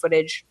create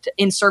footage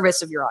in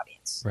service of your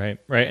audience. Right.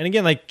 And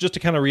again, like, just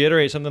to kind of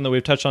reiterate something that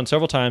we've touched on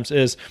several times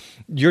is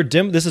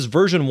this is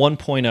version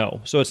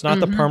 1.0. So it's not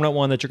the permanent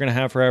one that you're going to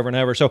have forever and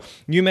ever. So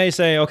you may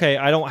say, okay,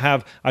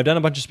 I've done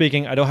a bunch of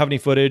speaking. I don't have any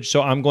footage.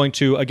 So I'm going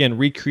to, again,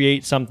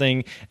 recreate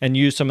something and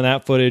use some of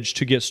that footage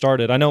to get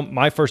started. I know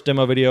my first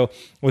demo video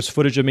was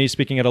footage of me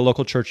speaking at a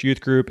local church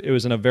youth group. It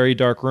was in a very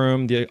dark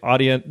room. The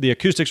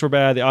acoustics were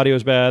bad. The audio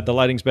was bad. The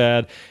lighting's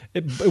bad.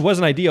 It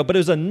wasn't ideal, but it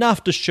was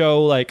enough to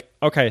show, like,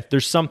 okay,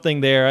 there's something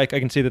there. I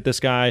can see that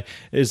this guy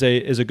is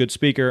a good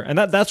speaker. And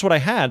that's what I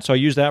had. So I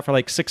used that for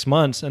like 6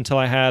 months until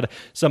I had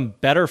some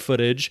better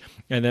footage.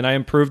 And then I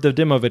improved the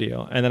demo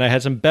video. And then I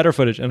had some better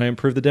footage and I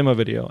improved the demo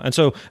video. And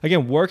so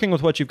again, working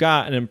with what you've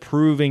got and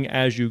improving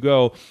as you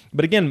go.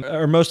 But again,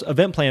 most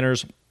event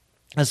planners,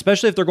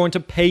 especially if they're going to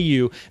pay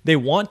you, they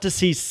want to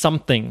see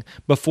something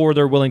before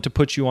they're willing to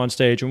put you on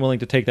stage and willing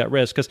to take that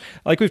risk. Because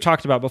like we've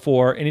talked about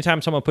before,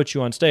 anytime someone puts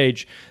you on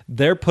stage,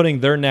 they're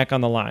putting their neck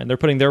on the line. They're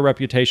putting their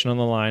reputation on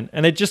the line.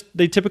 And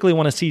they typically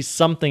want to see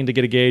something to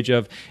get a gauge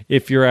of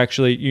if you're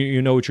actually,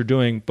 you know what you're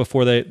doing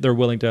before they're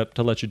willing to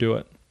let you do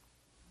it.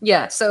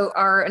 Yeah. So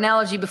our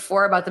analogy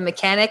before about the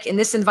mechanic, in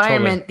this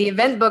environment, The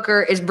event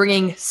booker is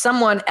bringing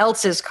someone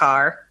else's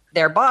car,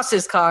 their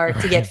boss's car,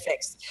 to get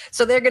fixed.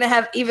 So they're going to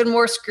have even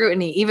more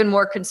scrutiny, even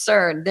more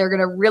concern. They're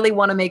going to really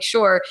want to make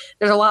sure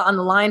there's a lot on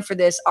the line for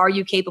this. Are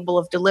you capable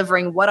of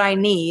delivering what I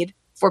need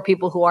for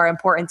people who are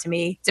important to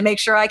me to make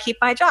sure I keep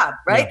my job,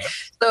 right? Yeah.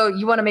 So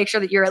you want to make sure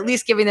that you're at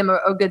least giving them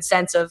a good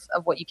sense of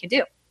what you can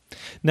do.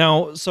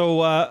 Now,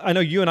 so I know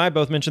you and I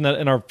both mentioned that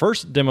in our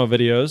first demo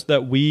videos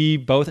that we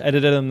both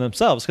edited them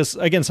themselves. Because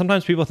again,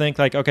 sometimes people think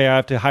like, okay, I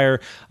have to hire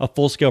a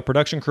full-scale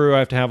production crew. I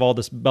have to have all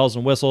this bells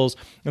and whistles.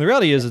 And the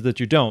reality is that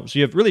you don't. So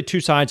you have really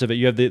two sides of it.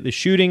 You have the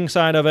shooting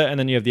side of it, and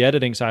then you have the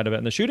editing side of it.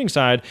 And the shooting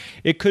side,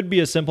 it could be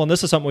as simple, and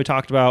this is something we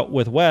talked about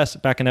with Wes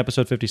back in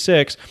episode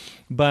 56,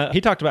 but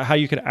he talked about how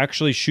you could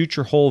actually shoot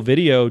your whole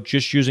video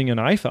just using an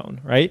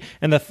iPhone, right?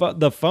 And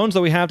the phones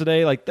that we have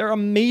today, like, they're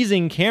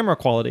amazing camera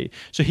quality.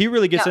 So he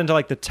really gets into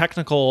like the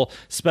technical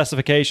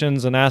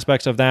specifications and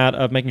aspects of that,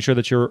 of making sure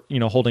that you're,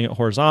 holding it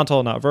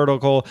horizontal, not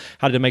vertical,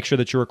 how to make sure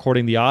that you're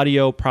recording the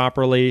audio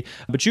properly.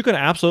 But you can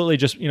absolutely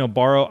just,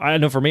 borrow. I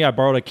know for me, I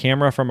borrowed a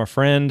camera from a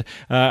friend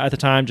at the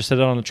time, just set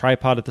it on a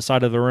tripod at the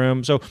side of the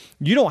room. So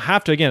you don't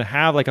have to, again,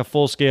 have like a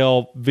full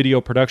scale video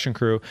production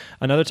crew.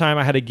 Another time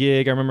I had a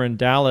gig, I remember in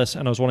Dallas,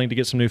 and I was wanting to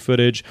get some new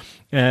footage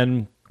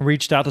and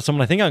reached out to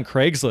someone, I think on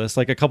Craigslist,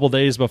 like a couple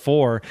days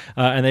before,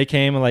 and they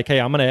came and like, hey,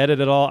 I'm going to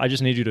edit it all. I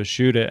just need you to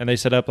shoot it. And they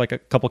set up like a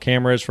couple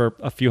cameras for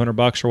a few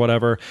 $100 or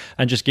whatever,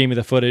 and just gave me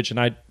the footage, and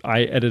I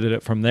edited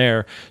it from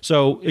there.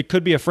 So it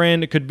could be a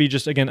friend. It could be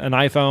just, again, an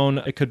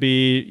iPhone. It could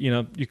be,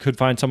 you could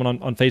find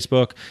someone on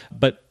Facebook,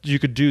 but you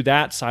could do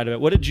that side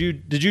of it. Did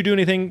you do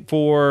anything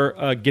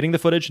for getting the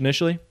footage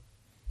initially?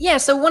 Yeah.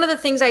 So one of the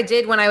things I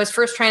did when I was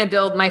first trying to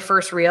build my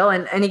first reel,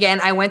 and again,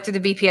 I went through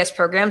the BPS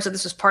program, so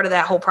this was part of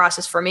that whole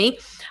process for me.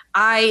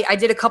 I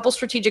did a couple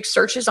strategic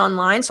searches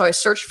online. So I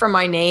searched for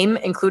my name,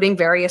 including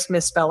various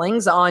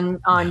misspellings on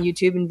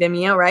YouTube and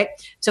Vimeo, right?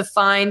 To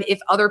find if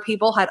other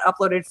people had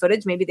uploaded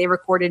footage, maybe they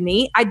recorded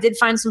me. I did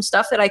find some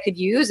stuff that I could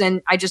use.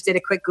 And I just did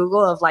a quick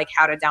Google of like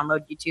how to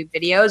download YouTube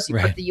videos. You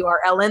put the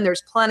URL in,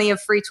 there's plenty of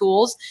free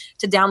tools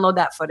to download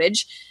that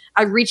footage.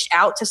 I reached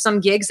out to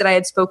some gigs that I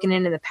had spoken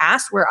in the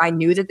past where I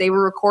knew that they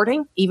were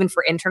recording, even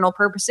for internal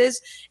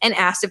purposes, and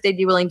asked if they'd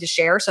be willing to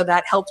share. So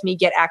that helped me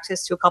get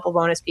access to a couple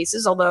bonus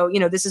pieces. Although,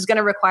 this is going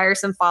to require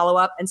some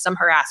follow-up and some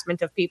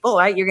harassment of people,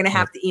 right? You're going to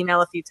have to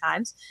email a few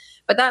times.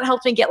 But that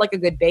helped me get like a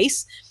good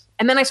base.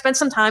 And then I spent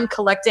some time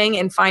collecting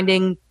and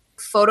finding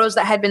photos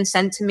that had been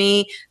sent to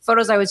me,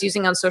 photos I was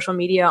using on social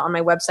media, on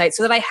my website,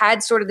 so that I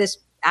had sort of this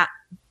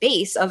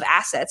base of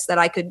assets that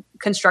I could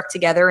construct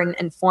together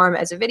and form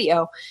as a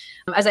video.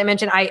 As I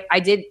mentioned, I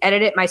did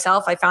edit it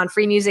myself. I found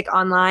free music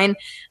online,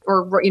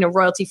 or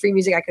royalty-free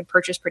music I could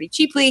purchase pretty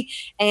cheaply,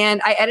 and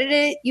I edited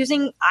it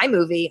using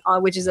iMovie,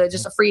 which is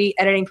just a free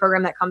editing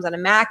program that comes on a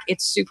Mac.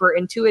 It's super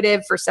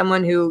intuitive for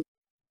someone who,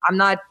 I'm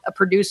not a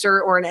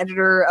producer or an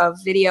editor of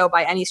video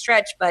by any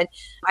stretch, but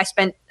I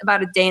spent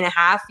about a day and a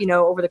half,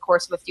 over the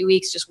course of a few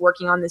weeks, just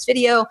working on this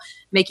video,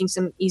 making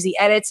some easy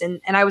edits, and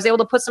I was able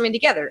to put something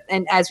together.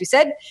 And as we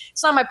said,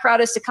 it's not my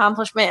proudest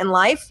accomplishment in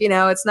life.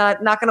 It's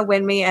not going to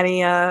win me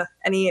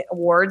any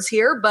awards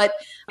here, but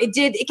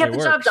it kept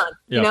the job done.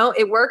 Yep.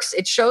 It works.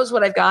 It shows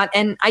what I've got.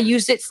 And I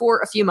used it for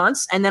a few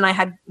months, and then I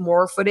had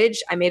more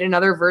footage. I made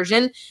another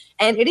version,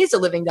 and it is a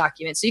living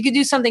document. So you could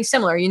do something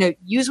similar,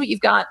 use what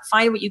you've got,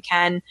 find what you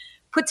can,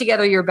 put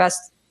together your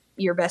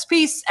best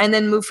piece, and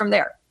then move from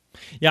there.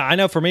 Yeah, I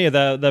know for me,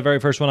 the very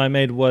first one I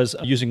made was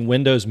using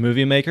Windows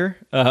Movie Maker,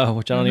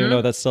 which I don't even know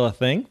if that's still a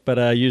thing, but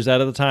I used that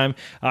at the time.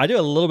 I do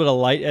a little bit of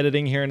light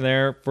editing here and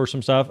there for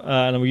some stuff,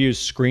 and we use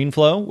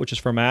ScreenFlow, which is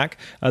for Mac.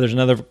 There's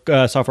another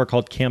software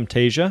called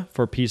Camtasia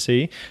for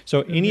PC.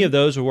 So any of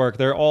those would work.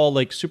 They're all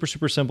like super,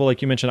 super simple.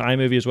 Like you mentioned,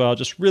 iMovie as well,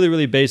 just really,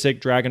 really basic,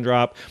 drag and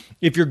drop.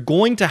 If you're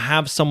going to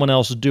have someone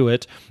else do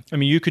it,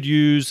 you could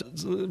use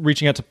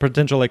reaching out to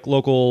potential like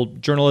local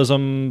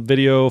journalism,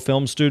 video,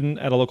 film student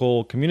at a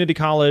local community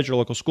college or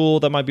local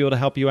school that might be able to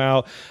help you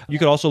out. You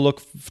could also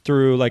look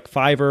through like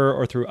Fiverr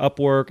or through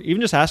Upwork,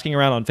 even just asking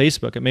around on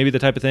Facebook. It may be the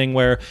type of thing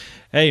where,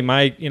 hey,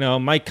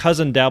 my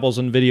cousin dabbles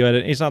in video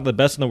editing. He's not the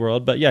best in the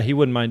world, but yeah, he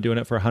wouldn't mind doing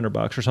it for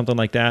 $100 or something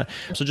like that.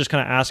 So just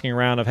kind of asking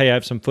around of, hey, I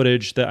have some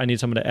footage that I need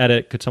someone to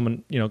edit. Could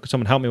someone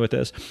help me with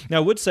this? Now,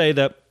 I would say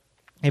that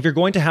if you're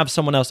going to have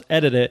someone else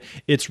edit it,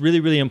 it's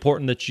really, really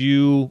important that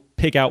you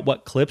pick out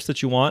what clips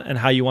that you want and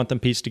how you want them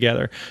pieced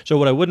together. So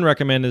what I wouldn't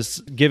recommend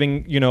is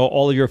giving,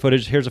 all of your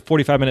footage, here's a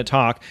 45-minute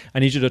talk. I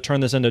need you to turn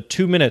this into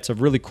 2 minutes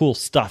of really cool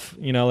stuff.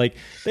 Like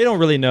they don't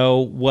really know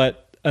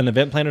what an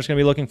event planner is going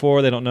to be looking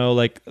for. They don't know,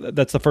 like,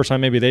 that's the first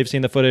time maybe they've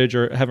seen the footage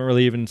or haven't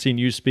really even seen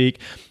you speak.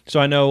 So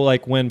I know,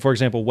 like, when, for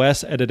example,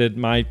 Wes edited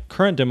my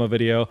current demo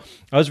video,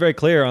 I was very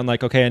clear on,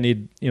 like, okay, I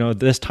need,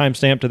 this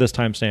timestamp to this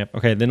timestamp.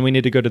 Okay, then we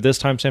need to go to this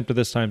timestamp to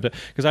this timestamp,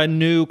 because I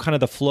knew kind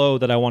of the flow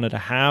that I wanted to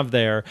have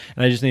there,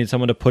 and I just needed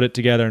someone to put it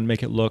together and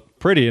make it look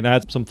pretty and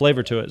add some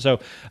flavor to it. So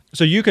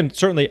you can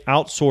certainly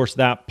outsource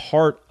that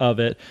part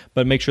of it,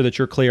 but make sure that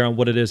you're clear on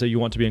what it is that you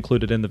want to be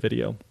included in the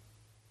video.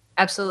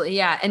 Absolutely.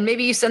 Yeah. And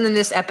maybe you send them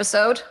this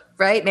episode,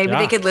 right? Maybe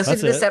they could listen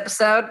to this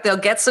episode. They'll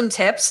get some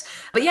tips.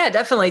 But yeah,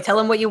 definitely tell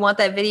them what you want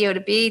that video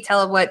to be.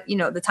 Tell them what,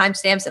 the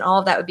timestamps and all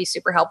of that would be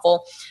super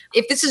helpful.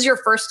 If this is your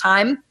first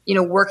time,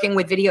 working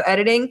with video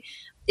editing,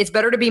 it's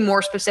better to be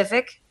more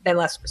specific than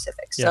less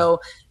specific. Yeah.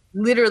 So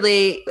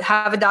literally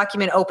have a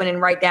document open and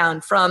write down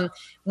from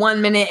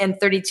 1 minute and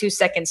 32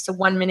 seconds to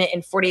 1 minute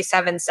and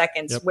 47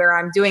 seconds where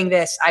I'm doing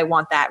this. I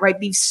want that, right?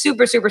 Be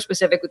super, super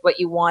specific with what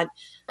you want.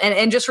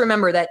 And just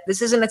remember that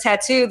this isn't a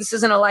tattoo. This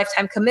isn't a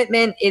lifetime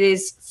commitment. It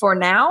is for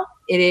now.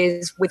 It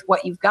is with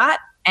what you've got,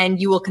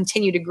 and you will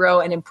continue to grow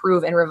and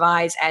improve and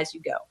revise as you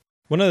go.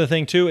 One other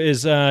thing too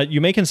is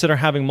you may consider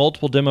having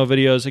multiple demo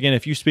videos. Again,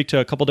 if you speak to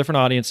a couple different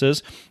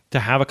audiences, to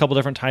have a couple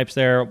different types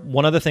there.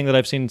 One other thing that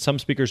I've seen some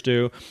speakers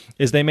do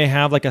is they may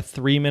have like a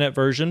 3-minute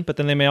version, but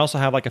then they may also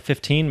have like a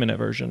 15-minute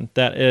version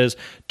that is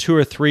 2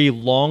 or 3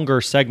 longer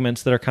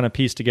segments that are kind of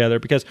pieced together,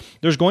 because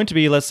there's going to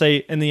be, let's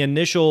say, in the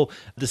initial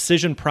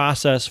decision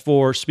process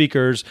for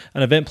speakers,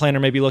 an event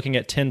planner may be looking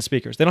at 10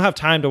 speakers. They don't have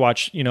time to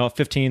watch,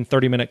 15,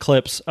 30-minute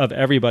clips of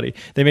everybody.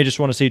 They may just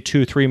want to see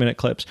 2, 3-minute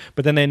clips,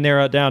 but then they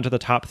narrow it down to the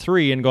top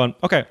 3 and going,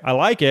 okay, I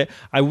like it.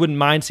 I wouldn't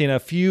mind seeing a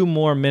few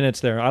more minutes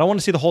there. I don't want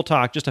to see the whole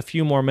talk, just a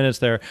few more minutes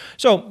there.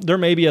 So there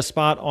may be a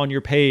spot on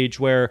your page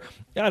where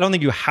I don't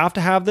think you have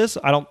to have this.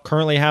 I don't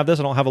currently have this.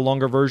 I don't have a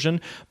longer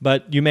version,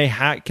 but you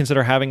may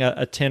consider having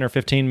a 10 or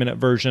 15-minute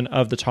version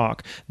of the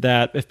talk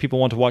that if people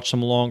want to watch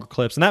some longer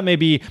clips, and that may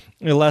be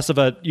less of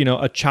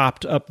a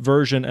chopped up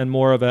version and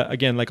more of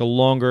like a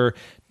longer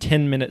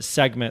 10-minute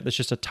segment that's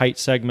just a tight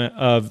segment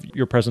of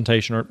your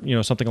presentation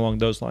or, something along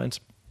those lines.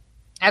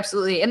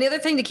 Absolutely. And the other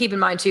thing to keep in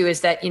mind too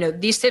is that,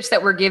 these tips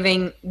that we're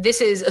giving,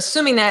 this is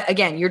assuming that,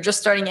 again, you're just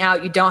starting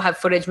out, you don't have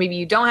footage, maybe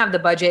you don't have the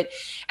budget.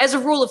 As a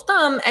rule of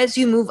thumb, as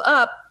you move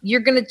up,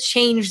 you're going to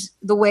change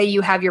the way you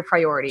have your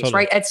priorities, totally.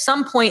 Right? At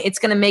some point, it's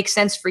going to make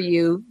sense for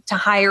you to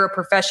hire a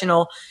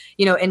professional,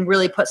 and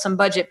really put some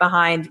budget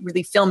behind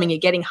really filming it,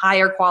 getting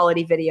higher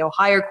quality video,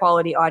 higher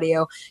quality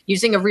audio,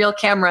 using a real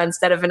camera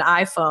instead of an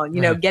iPhone,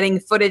 right. Getting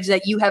footage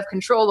that you have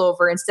control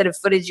over instead of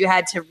footage you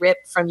had to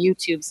rip from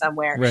YouTube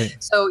somewhere. Right.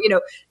 So,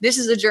 this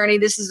is a journey.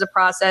 This is a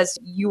process.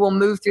 You will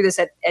move through this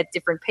at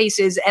different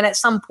paces. And at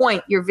some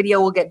point, your video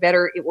will get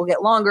better. It will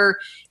get longer.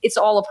 It's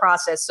all a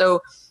process.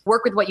 So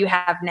work with what you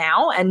have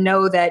now and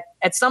know that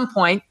at some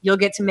point, you'll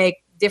get to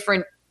make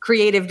different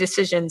creative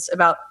decisions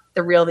about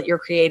the reel that you're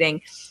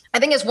creating. I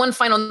think as one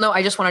final note,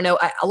 I just want to know,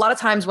 a lot of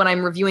times when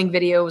I'm reviewing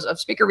videos of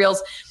speaker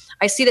reels,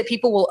 I see that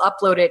people will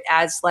upload it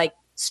as like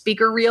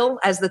speaker reel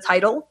as the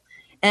title.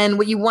 And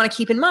what you want to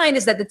keep in mind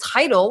is that the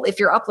title, if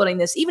you're uploading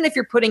this, even if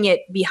you're putting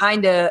it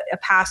behind a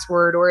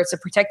password or it's a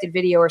protected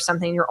video or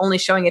something, you're only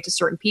showing it to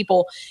certain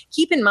people,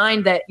 keep in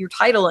mind that your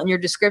title and your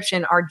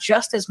description are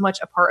just as much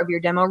a part of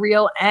your demo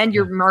reel and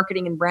your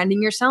marketing and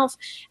branding yourself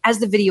as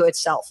the video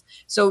itself.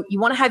 So you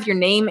want to have your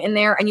name in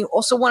there, and you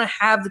also want to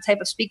have the type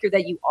of speaker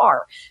that you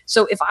are.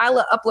 So if I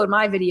upload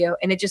my video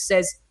and it just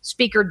says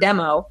speaker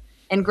demo,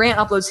 and Grant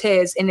uploads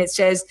his and it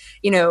says,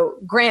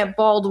 Grant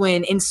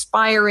Baldwin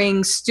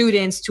inspiring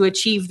students to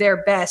achieve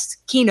their best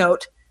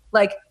keynote,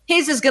 like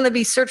his is going to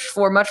be searched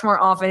for much more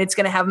often. It's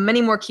going to have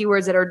many more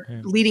keywords that are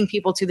leading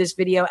people to this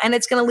video, and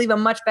it's going to leave a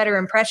much better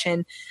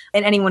impression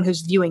in anyone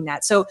who's viewing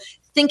that. So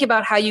think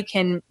about how you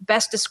can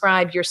best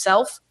describe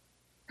yourself,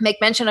 make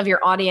mention of your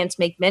audience,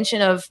 make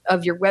mention of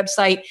your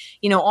website,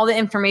 all the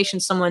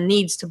information someone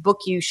needs to book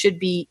you should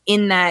be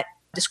in that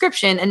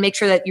description, and make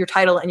sure that your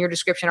title and your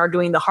description are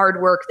doing the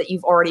hard work that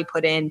you've already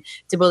put in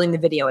to building the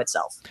video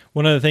itself.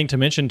 One other thing to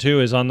mention too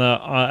is on the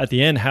at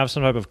the end, have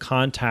some type of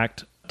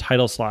contact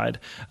title slide.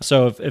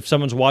 So if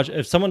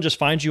someone just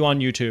finds you on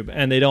YouTube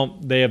and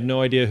they have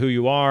no idea who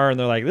you are, and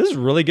they're like, this is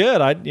really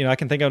good. I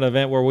can think of an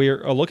event where we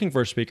are looking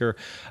for a speaker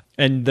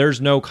and there's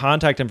no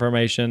contact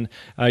information.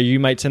 You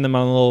might send them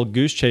on a little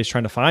goose chase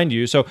trying to find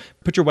you. So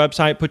put your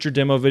website, put your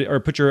demo video, or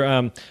put your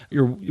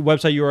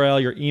website URL,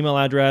 your email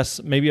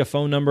address, maybe a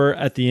phone number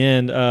at the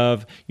end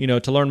of,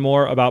 to learn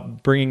more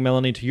about bringing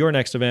Melanie to your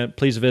next event,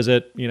 please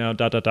visit, ...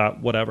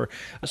 whatever.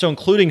 So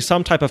including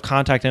some type of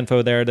contact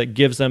info there that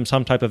gives them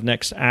some type of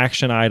next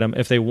action item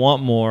if they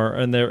want more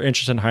and they're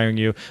interested in hiring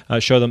you.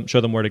 Show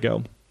them where to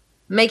go.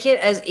 Make it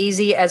as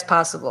easy as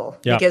possible.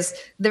 Yeah. Because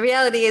the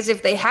reality is,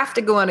 if they have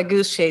to go on a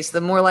goose chase, the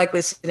more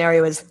likely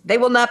scenario is they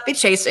will not be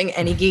chasing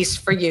any geese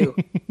for you.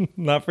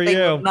 Not for they you.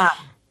 Will not.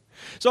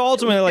 So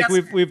ultimately, like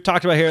we've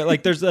talked about here,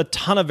 like there's a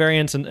ton of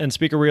variants in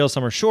speaker reels.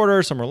 Some are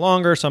shorter, some are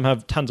longer, some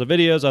have tons of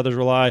videos, others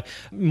rely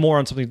more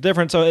on something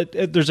different. So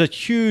there's a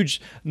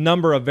huge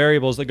number of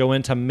variables that go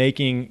into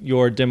making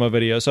your demo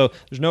video. So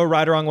there's no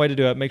right or wrong way to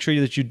do it. Make sure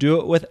that you do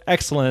it with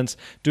excellence,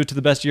 do it to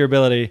the best of your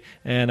ability,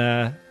 and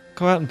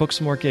go out and book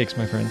some more gigs,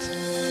 my friends.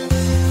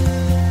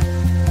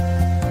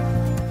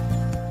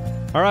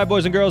 All right,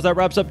 boys and girls, that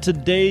wraps up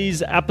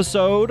today's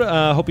episode.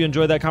 Hope you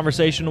enjoyed that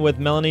conversation with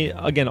Melanie.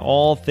 Again,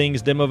 all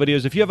things demo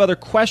videos. If you have other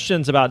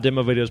questions about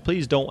demo videos,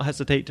 please don't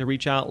hesitate to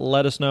reach out.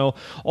 Let us know.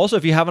 Also,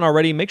 if you haven't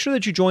already, make sure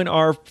that you join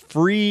our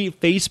free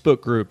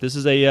Facebook group. This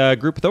is a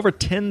group with over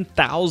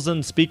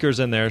 10,000 speakers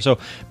in there. So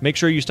make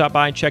sure you stop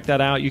by and check that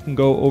out. You can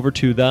go over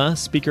to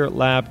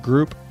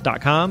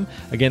thespeakerlabgroup.com.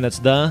 Again, that's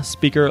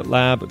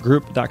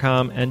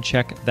thespeakerlabgroup.com, and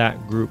check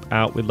that group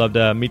out. We'd love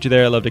to meet you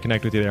there. I'd love to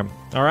connect with you there.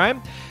 All right.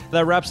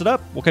 That wraps it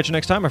up. We'll catch you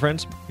next time, my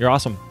friends. You're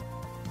awesome.